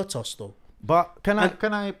has hurt us, though. But can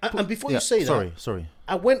I? And before you say that, sorry.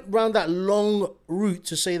 I went round that long route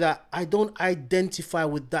to say that I don't identify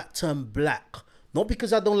with that term black. Not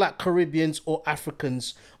because I don't like Caribbeans or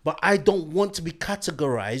Africans, but I don't want to be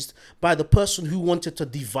categorized by the person who wanted to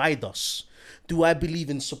divide us. Do I believe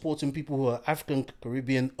in supporting people who are African,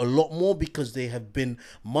 Caribbean a lot more because they have been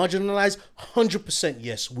marginalized? 100%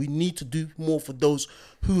 yes. We need to do more for those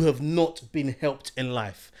who have not been helped in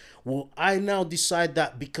life. Will I now decide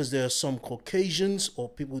that because there are some Caucasians or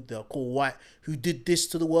people that are called white who did this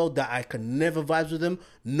to the world that I can never vibe with them?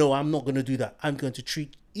 No, I'm not going to do that. I'm going to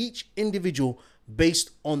treat each individual based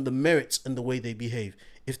on the merits and the way they behave.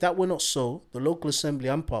 If that were not so, the local assembly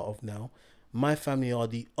I'm part of now, my family are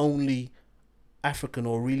the only African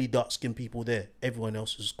or really dark-skinned people there. Everyone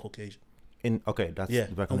else is Caucasian. That's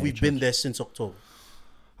and we've been there since October.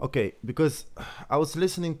 Okay, because I was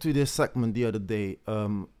listening to this segment the other day,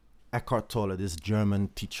 Eckhart Tolle, this German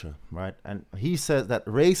teacher, right? And he says that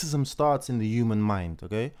racism starts in the human mind,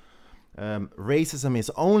 okay? Racism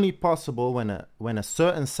is only possible when a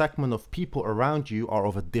certain segment of people around you are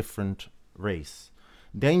of a different race.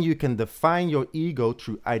 Then you can define your ego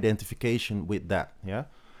through identification with that, yeah?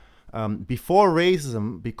 Before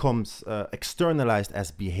racism becomes externalized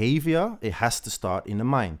as behavior, it has to start in the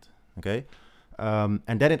mind, okay? And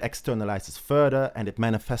then it externalizes further and it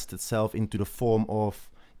manifests itself into the form of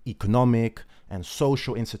economic and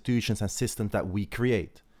social institutions and systems that we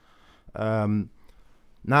create.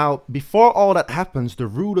 Now, before all that happens, the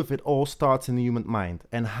root of it all starts in the human mind.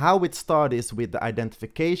 And how it starts is with the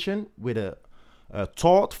identification, with a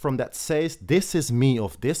thought from that says, this is me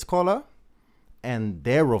of this color, and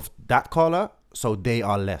they're of that color, so they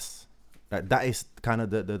are less. That is kind of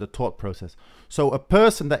the thought process. So a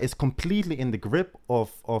person that is completely in the grip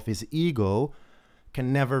of his ego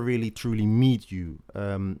can never really truly meet you.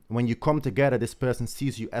 When you come together, this person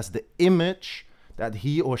sees you as the image that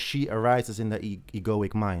he or she arises in the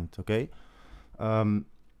egoic mind. Okay. Now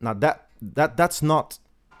that's not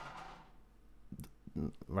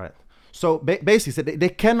right. So basically, they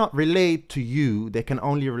cannot relate to you. They can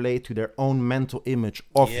only relate to their own mental image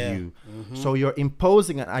of you. So you're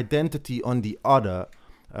imposing an identity on the other.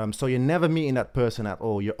 So you're never meeting that person at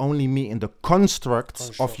all. You're only meeting the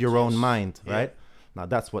constructs of your own mind, right? Now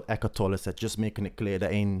that's what Eckhart Tolle said. Just making it clear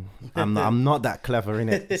that I'm not that clever in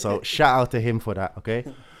it. So shout out to him for that. Okay.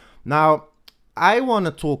 Now I want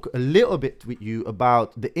to talk a little bit with you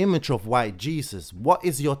about the image of white Jesus. What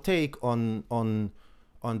is your take on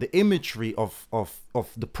the imagery of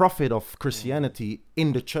the prophet of Christianity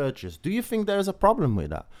in the churches? Do you think there is a problem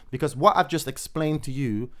with that? Because what I've just explained to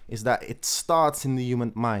you is that it starts in the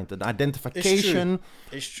human mind, an identification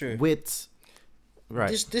it's true. with...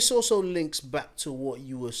 Right. This also links back to what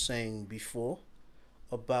you were saying before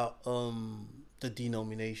about the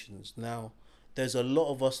denominations. Now, there's a lot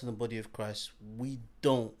of us in the body of Christ. We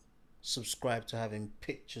don't subscribe to having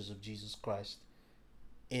pictures of Jesus Christ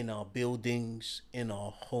in our buildings, in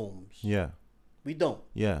our homes. Yeah. We don't.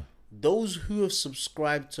 Yeah. Those who have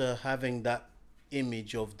subscribed to having that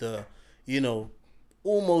image of the,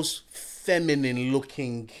 almost feminine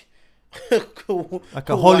looking like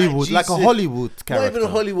a Hollywood character. Not even a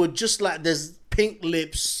Hollywood, just like there's pink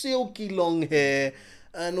lips, silky long hair,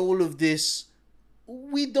 and all of this.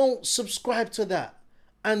 We don't subscribe to that.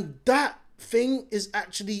 And that thing is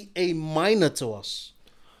actually a minor to us.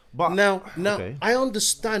 But now okay. I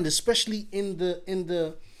understand, especially in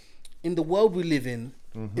the world we live in,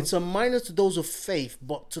 it's a minor to those of faith,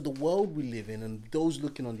 but to the world we live in and those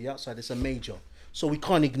looking on the outside, it's a major. So we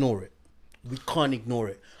can't ignore it.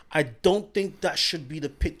 I don't think that should be the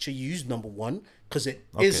picture used, number one, because it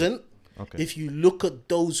isn't. Okay. If you look at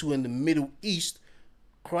those who are in the Middle East,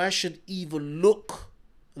 Christ should either look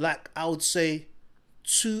like, I would say,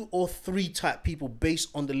 2 or 3 type people based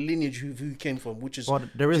on the lineage who he came from, which is... Well,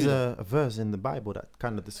 there is a verse in the Bible that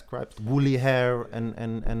kind of describes woolly hair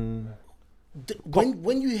and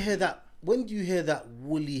when you hear that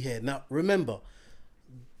woolly hair, now remember,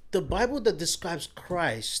 the Bible that describes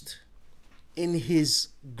Christ in his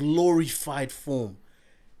glorified form,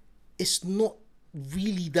 it's not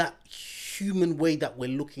really that human way that we're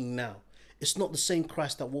looking now. It's not the same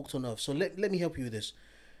Christ that walked on earth. So let me help you with this.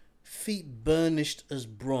 Feet burnished as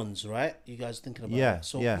bronze, right? You guys thinking about that?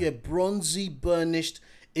 So bronzy, burnished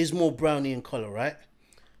is more browny in color, right?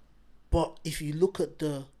 But if you look at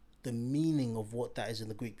the meaning of what that is in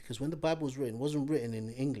the Greek, because when the Bible was written, it wasn't written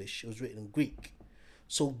in English, it was written in Greek.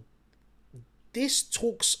 So this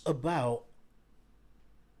talks about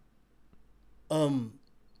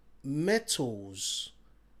metals,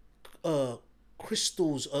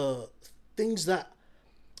 crystals, things that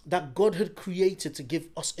God had created to give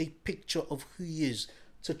us a picture of who he is,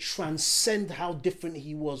 to transcend how different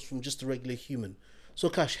he was from just a regular human. So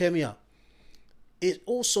Cash, hear me out. It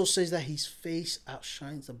also says that his face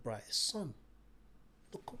outshines the brightest sun.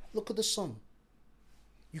 Look at the sun.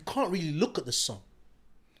 You can't really look at the sun.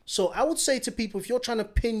 So I would say to people, if you're trying to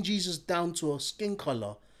pin Jesus down to a skin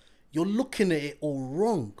color, you're looking at it all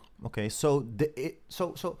wrong. Okay, so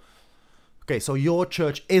your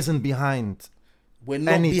church isn't behind We're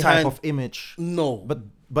not any behind, type of image. No.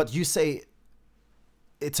 But you say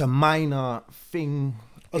it's a minor thing.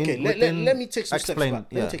 Okay, let me take some steps back.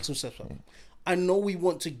 Yeah. Let me take some steps back. I know we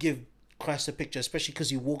want to give Christ a picture, especially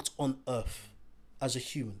because he walked on earth as a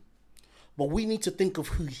human. But we need to think of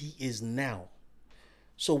who he is now.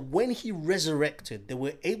 So when he resurrected, they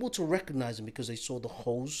were able to recognize him because they saw the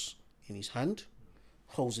holes in his hand,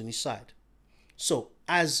 holes in his side. So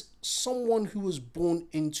as someone who was born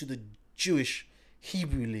into the Jewish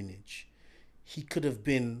Hebrew lineage, he could have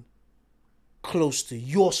been close to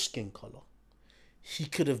your skin color. He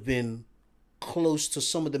could have been close to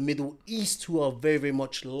some of the Middle East who are very, very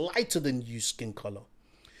much lighter than you skin color.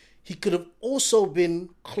 He could have also been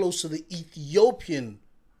close to the Ethiopian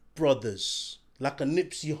brothers, like a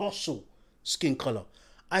Nipsey Hussle skin color.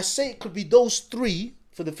 I say it could be those 3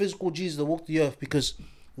 for the physical Jesus that walked the earth, because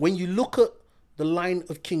when you look at the line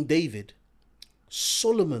of King David,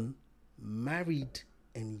 Solomon married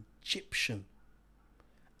an Egyptian.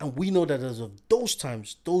 And we know that as of those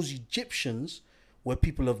times, those Egyptians were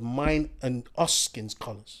people of mine and us skin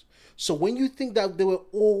colors. So when you think that they were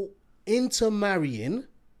all intermarrying,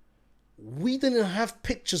 we didn't have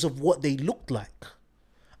pictures of what they looked like.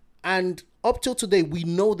 And up till today, we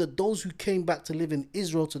know that those who came back to live in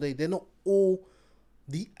Israel today, they're not all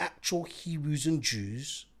the actual Hebrews and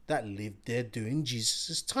Jews that lived there during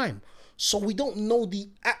Jesus' time. So we don't know the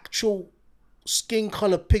actual skin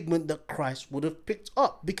color pigment that Christ would have picked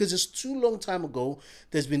up, because it's too long time ago.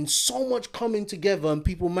 There's been so much coming together and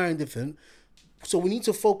people marrying different. So we need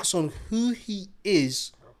to focus on who he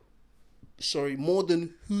is, more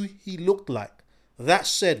than who he looked like. That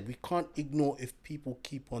said, we can't ignore if people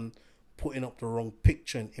keep on putting up the wrong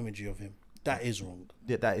picture and imagery of him. That is wrong.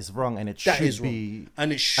 Yeah, that is wrong, and it That should is wrong. be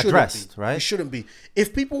And it shouldn't addressed, be. right? It shouldn't be.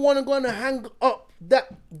 If people want to go and hang up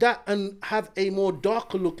that and have a more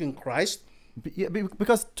darker looking Christ, Yeah,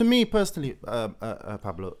 because to me personally,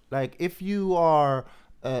 Pablo, like if you are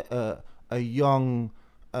a young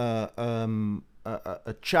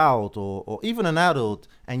a child or even an adult,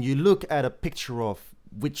 and you look at a picture of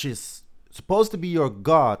which is supposed to be your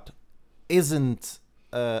God, isn't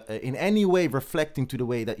in any way reflecting to the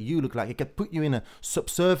way that you look like, it can put you in a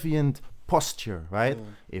subservient posture, right?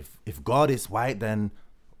 If God is white, then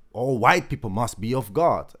all white people must be of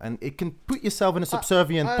God, and it can put yourself in a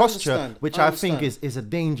subservient I posture, understand. which I I think understand. is a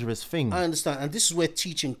dangerous thing. I understand. And this is where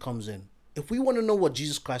teaching comes in. If we want to know what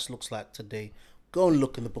Jesus Christ looks like today, go and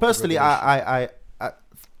look in the book Personally, of Revelation. I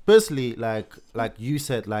personally, like you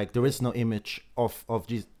said, like there is no image of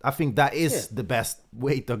Jesus. I think that is the best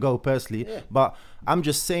way to go personally. Yeah. But I'm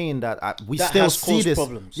just saying that we That still has see caused this.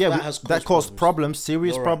 problems. Yeah, That has that caused caused problems,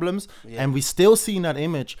 serious You're right. problems, Yeah. and we still see that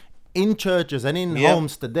image in churches and in Yeah.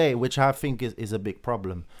 homes today, which I think is a big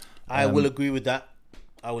problem. I will agree with that.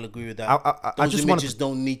 I will agree with that. I Those just wanted images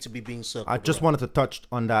don't need to be being circled. I just around. wanted to touch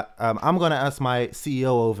on that. I'm gonna ask my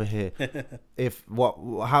CEO over here if what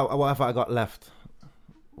have I got left?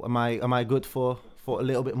 Am I good for a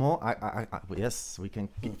little bit more? I yes, we can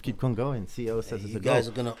keep on going. CEO says it's You a guys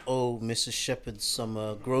go. are gonna owe Mrs. Shepherd some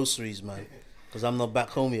groceries, man, because I'm not back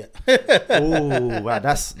home yet. Oh, wow,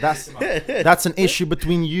 that's an issue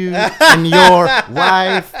between you and your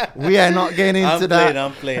wife. We are not getting into that.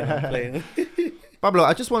 I'm playing. Pablo,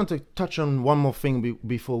 I just wanted to touch on one more thing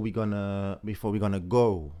before we gonna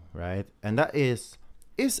go, right? And that is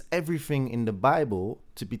everything in the Bible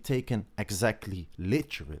to be taken exactly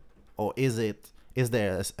literate, or is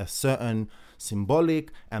there a certain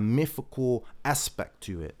symbolic and mythical aspect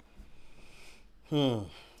to it?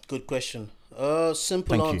 Good question.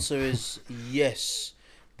 Simple Thank you. answer is yes.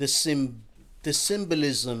 The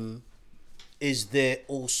symbolism is there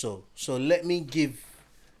also. So let me give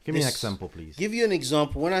Give me an this- example, please. Give you an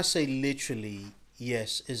example. When I say literally,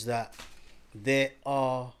 yes, is that there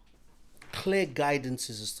are clear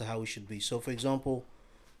guidances as to how we should be. So, for example,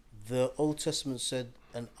 the Old Testament said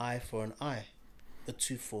an eye for an eye, a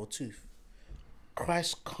tooth for a tooth.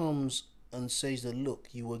 Christ comes and says that, look,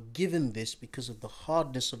 you were given this because of the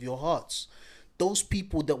hardness of your hearts. Those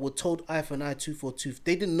people that were told eye for an eye, tooth for a tooth,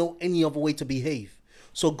 they didn't know any other way to behave.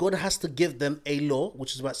 So God has to give them a law,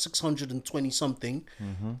 which is about 620 something,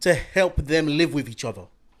 to help them live with each other.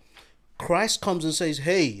 Christ comes and says,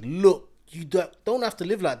 hey, look, you don't have to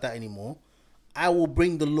live like that anymore. I will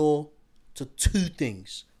bring the law to two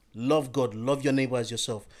things. Love God, love your neighbor as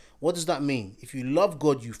yourself. What does that mean? If you love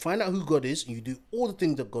God, you find out who God is and you do all the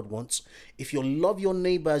things that God wants. If you love your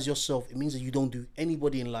neighbor as yourself, it means that you don't do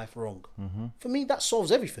anybody in life wrong. For me, that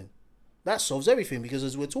solves everything. That solves everything, because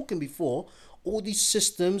as we were talking before, all these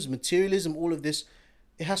systems, materialism, all of this,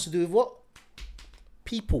 it has to do with what?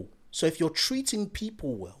 People. So if you're treating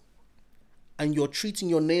people well and you're treating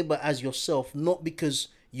your neighbor as yourself, not because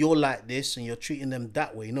you're like this and you're treating them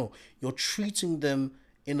that way, no, you're treating them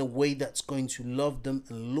in a way that's going to love them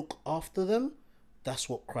and look after them. That's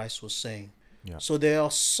what Christ was saying. Yeah. So there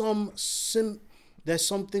are there's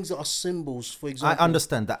some things that are symbols. For example, I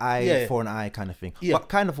understand the eye Yeah. for an eye kind of thing. Yeah. But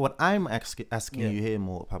kind of what I'm asking Yeah. you here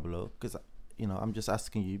more, Pablo, because I'm just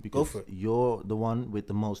asking you because for it. you're the one with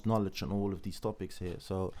the most knowledge on all of these topics here.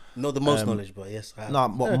 So not the most knowledge, but yes, I have. no,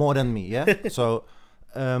 more than me, yeah. So,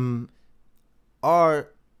 are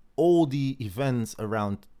all the events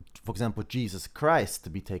around, for example, Jesus Christ,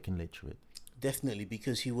 to be taken literate? Definitely,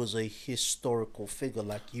 because he was a historical figure,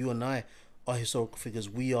 like you and I are historical figures.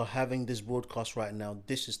 We are having this broadcast right now.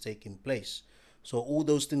 This is taking place. So all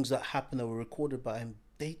those things that happened that were recorded by him,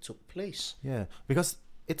 they took place. Yeah, because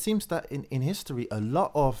it seems that in history, a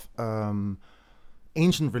lot of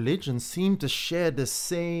ancient religions seem to share the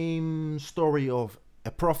same story of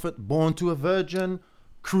a prophet born to a virgin,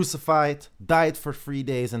 crucified, died for 3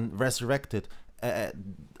 days, and resurrected.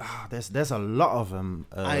 There's a lot of them.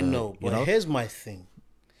 I know, you but here's my thing.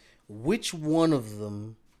 Which one of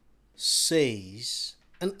them says,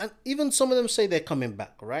 and even some of them say they're coming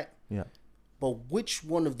back, right? Yeah. But which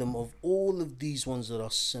one of them, of all of these ones that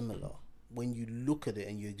are similar, when you look at it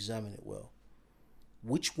and you examine it well,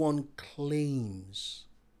 which one claims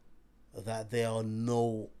that there are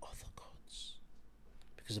no other gods?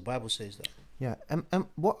 Because the Bible says that. Yeah, and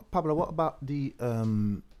what, Pablo? What about the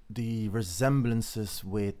resemblances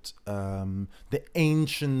with the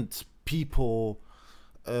ancient people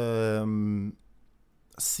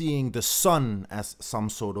seeing the sun as some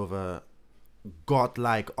sort of a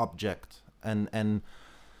godlike object, and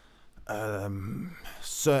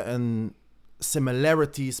certain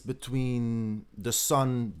similarities between the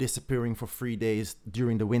sun disappearing for 3 days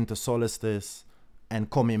during the winter solstice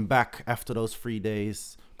and coming back after those 3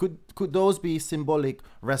 days? Could those be symbolic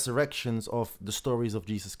resurrections of the stories of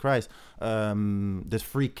Jesus Christ? The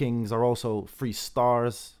three kings are also three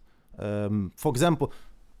stars. For example,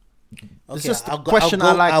 it's just a question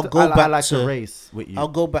I like to raise with you. I'll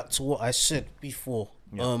go back to what I said before.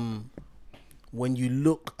 Yeah. When you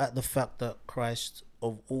look at the fact that Christ,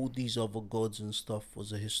 of all these other gods and stuff,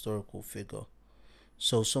 was a historical figure.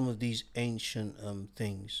 So some of these ancient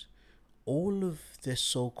things, all of their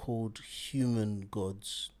so-called human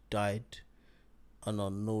gods died and are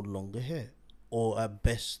no longer here, or at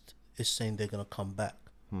best is saying they're going to come back.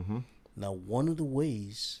 Mm-hmm. Now, one of the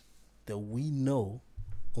ways that we know,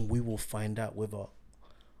 and we will find out whether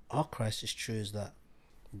our Christ is true, is that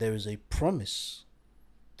there is a promise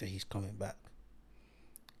that he's coming back.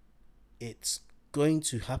 It's going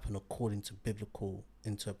to happen according to biblical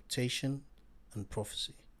interpretation and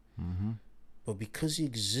prophecy. Mm-hmm. But because he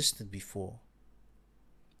existed before,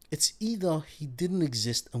 it's either he didn't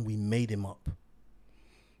exist and we made him up,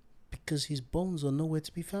 because his bones are nowhere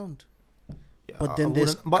to be found. Yeah, But then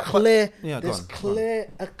there's clear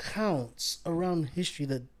on. accounts around history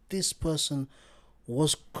that this person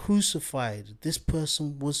was crucified, this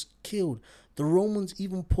person was killed. The Romans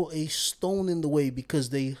even put a stone in the way because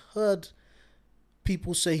they heard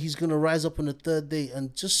people say he's going to rise up on the third day,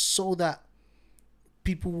 and just so that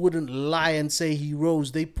people wouldn't lie and say he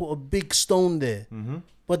rose, they put a big stone there. Mm-hmm.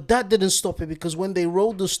 But that didn't stop it, because when they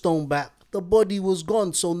rolled the stone back, the body was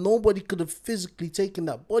gone, so nobody could have physically taken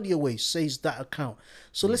that body away, says that account.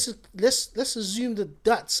 So let's assume that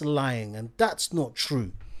that's lying and that's not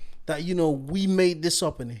true, that, you know, we made this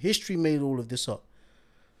up and history made all of this up.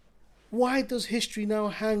 Why does history now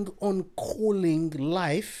hang on calling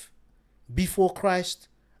life before Christ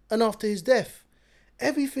and after his death?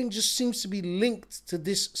 Everything just seems to be linked to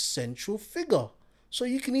this central figure. So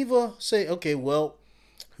you can either say, okay, well,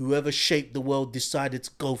 whoever shaped the world decided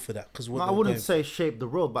to go for that. Because I wouldn't say shape the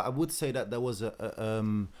world, but I would say that there was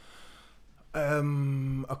a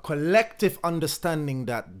collective understanding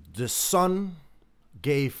that the sun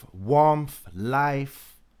gave warmth,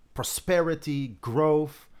 life, prosperity,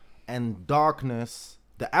 growth, and darkness.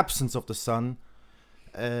 The absence of the sun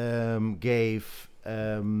gave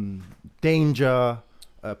danger,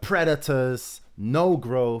 predators, no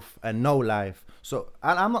growth, and no life. So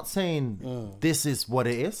I'm not saying this is what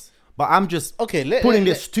it is, but I'm just putting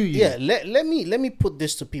this to you. Yeah, let me put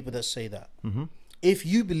this to people that say that. Mm-hmm. If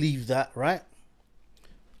you believe that, right,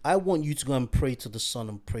 I want you to go and pray to the sun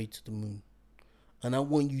and pray to the moon. And I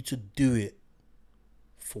want you to do it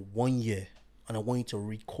for 1 year. And I want you to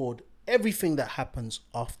record everything that happens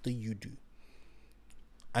after you do.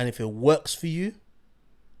 And if it works for you,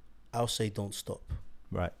 I'll say don't stop.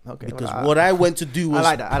 Right. Okay. Because what I went to do was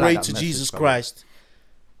pray to message, Jesus probably. Christ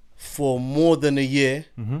for more than a year.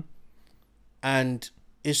 Mm-hmm. And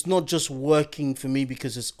it's not just working for me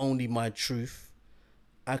because it's only my truth.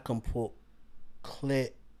 I can put clear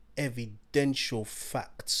evidential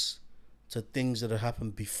facts to things that have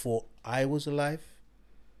happened before I was alive,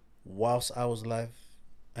 whilst I was alive,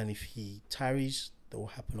 and if he tarries, that will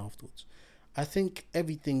happen afterwards. I think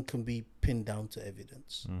everything can be pinned down to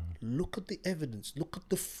evidence. Mm-hmm. Look at the evidence. Look at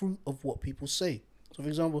the fruit of what people say. So, for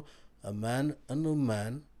example, a man and a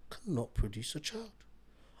man cannot produce a child.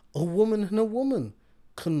 A woman and a woman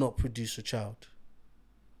cannot produce a child.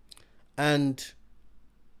 And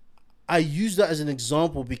I use that as an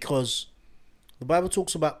example because the Bible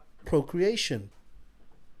talks about procreation.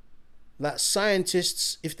 That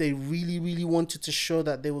scientists, if they really, really wanted to show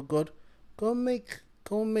that they were God, go and make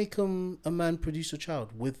a man produce a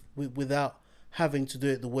child without having to do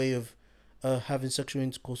it the way of having sexual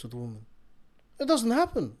intercourse with a woman. It doesn't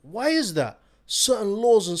happen. Why is that? Certain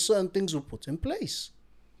laws and certain things were put in place.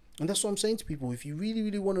 And that's what I'm saying to people. If you really,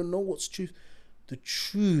 really want to know what's truth, the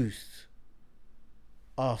truth,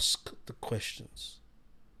 ask the questions.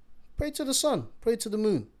 Pray to the sun, pray to the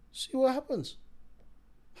moon. See what happens.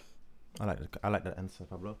 I like that answer,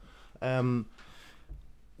 Pablo.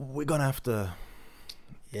 We're gonna have to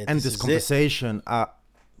Yeah, end this this is it. conversation.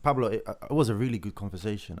 Pablo, it was a really good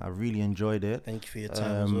conversation. I really enjoyed it. Thank you for your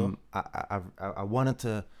time as well. I wanted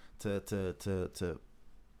to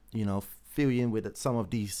fill you in with some of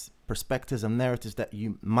these perspectives and narratives that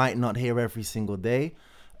you might not hear every single day.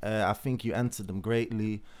 I think you answered them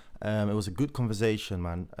greatly. It was a good conversation,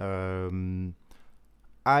 man.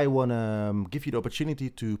 I want to give you the opportunity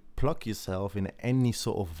to plug yourself in any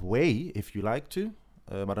sort of way, if you like to.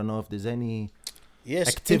 I don't know if there's any Interesting you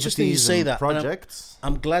activities say and that. And projects.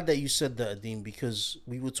 I'm glad that you said that, Adeem, because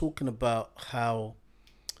we were talking about how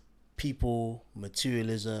people,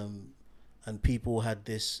 materialism, and people had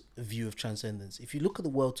this view of transcendence. If you look at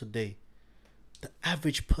the world today, the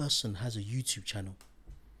average person has a YouTube channel.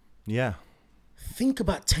 Yeah. Think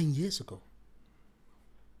about 10 years ago.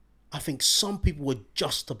 I think some people were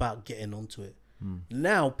just about getting onto it.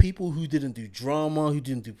 Now, people who didn't do drama, who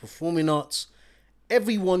didn't do performing arts,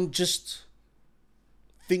 everyone just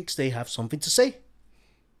thinks they have something to say.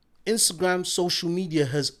 Instagram, social media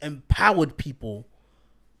has empowered people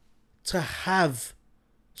to have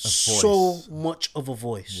so much of a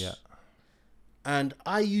voice. Yeah. And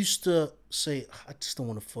I used to say, I just don't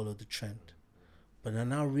want to follow the trend. But I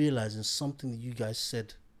now realizing something that you guys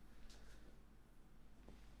said,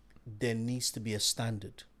 there needs to be a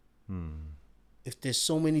standard. If there's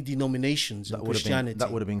so many denominations in Christianity,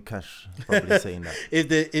 That would have been Cash probably saying that.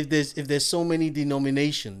 if there's so many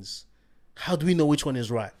denominations, how do we know which one is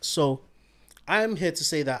right? So I am here to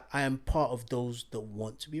say that I am part of those that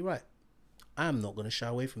want to be right. I am not going to shy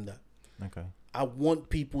away from that. Okay. I want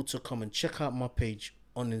people to come and check out my page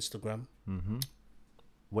on Instagram.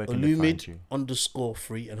 Where can they find you?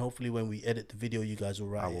 Olumid_free, and hopefully when we edit the video, you guys will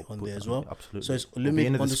write it on there as well. Absolutely. So it's Will be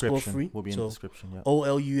in the Olumid_free. description. Will be in the description. Yeah.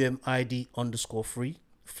 OLUMID_free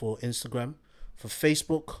for Instagram. For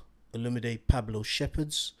Facebook, Olumide Pablo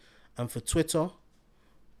Shepherds, and for Twitter,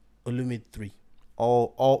 Olumid3.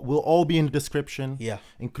 Will all be in the description. Yeah.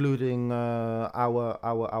 Including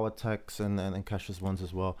our tags and Cash's ones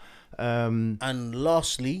as well. And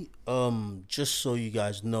lastly, just so you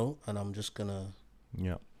guys know, and I'm just gonna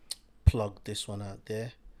plug this one out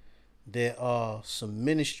there. There are some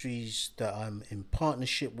ministries that I'm in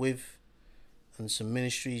partnership with, and some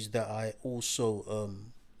ministries that I also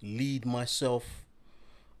lead myself.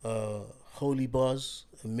 Holy Bars,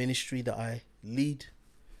 a ministry that I lead.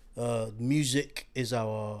 Music is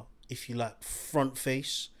our, if you like, front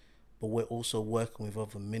face, but we're also working with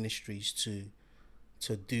other ministries to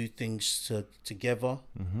do things together.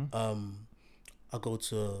 I go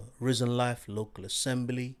to Risen Life Local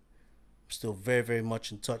Assembly. I'm still very, very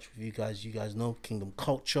much in touch with you guys. You guys know Kingdom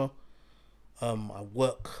Culture. I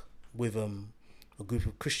work with a group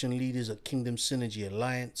of Christian leaders at Kingdom Synergy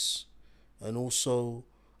Alliance, and also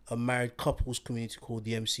a married couples community called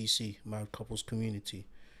the MCC, Married Couples Community.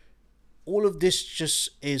 All of this just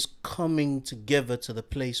is coming together to the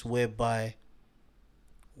place whereby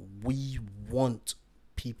we want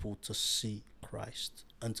people to see Christ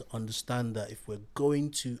and to understand that if we're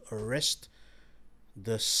going to arrest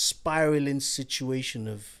the spiraling situation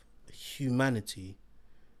of humanity,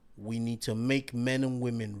 we need to make men and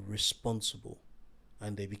women responsible,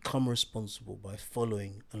 and they become responsible by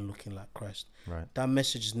following and looking like Christ. Right. That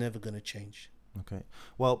message is never going to change. Okay.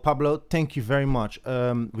 Well, Pablo, thank you very much.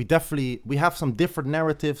 We have some different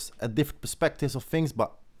narratives and different perspectives of things,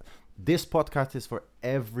 but this podcast is for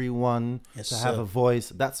everyone to have a voice.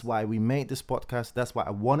 That's why we made this podcast. That's why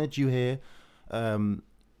I wanted you here.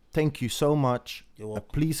 Thank you so much. You're welcome.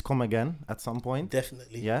 Please come again at some point.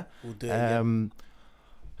 Definitely. Yeah. We'll do it again.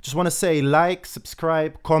 I just want to say, like,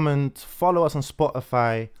 subscribe, comment, follow us on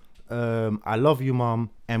Spotify. I love you,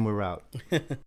 Mom, and we're out.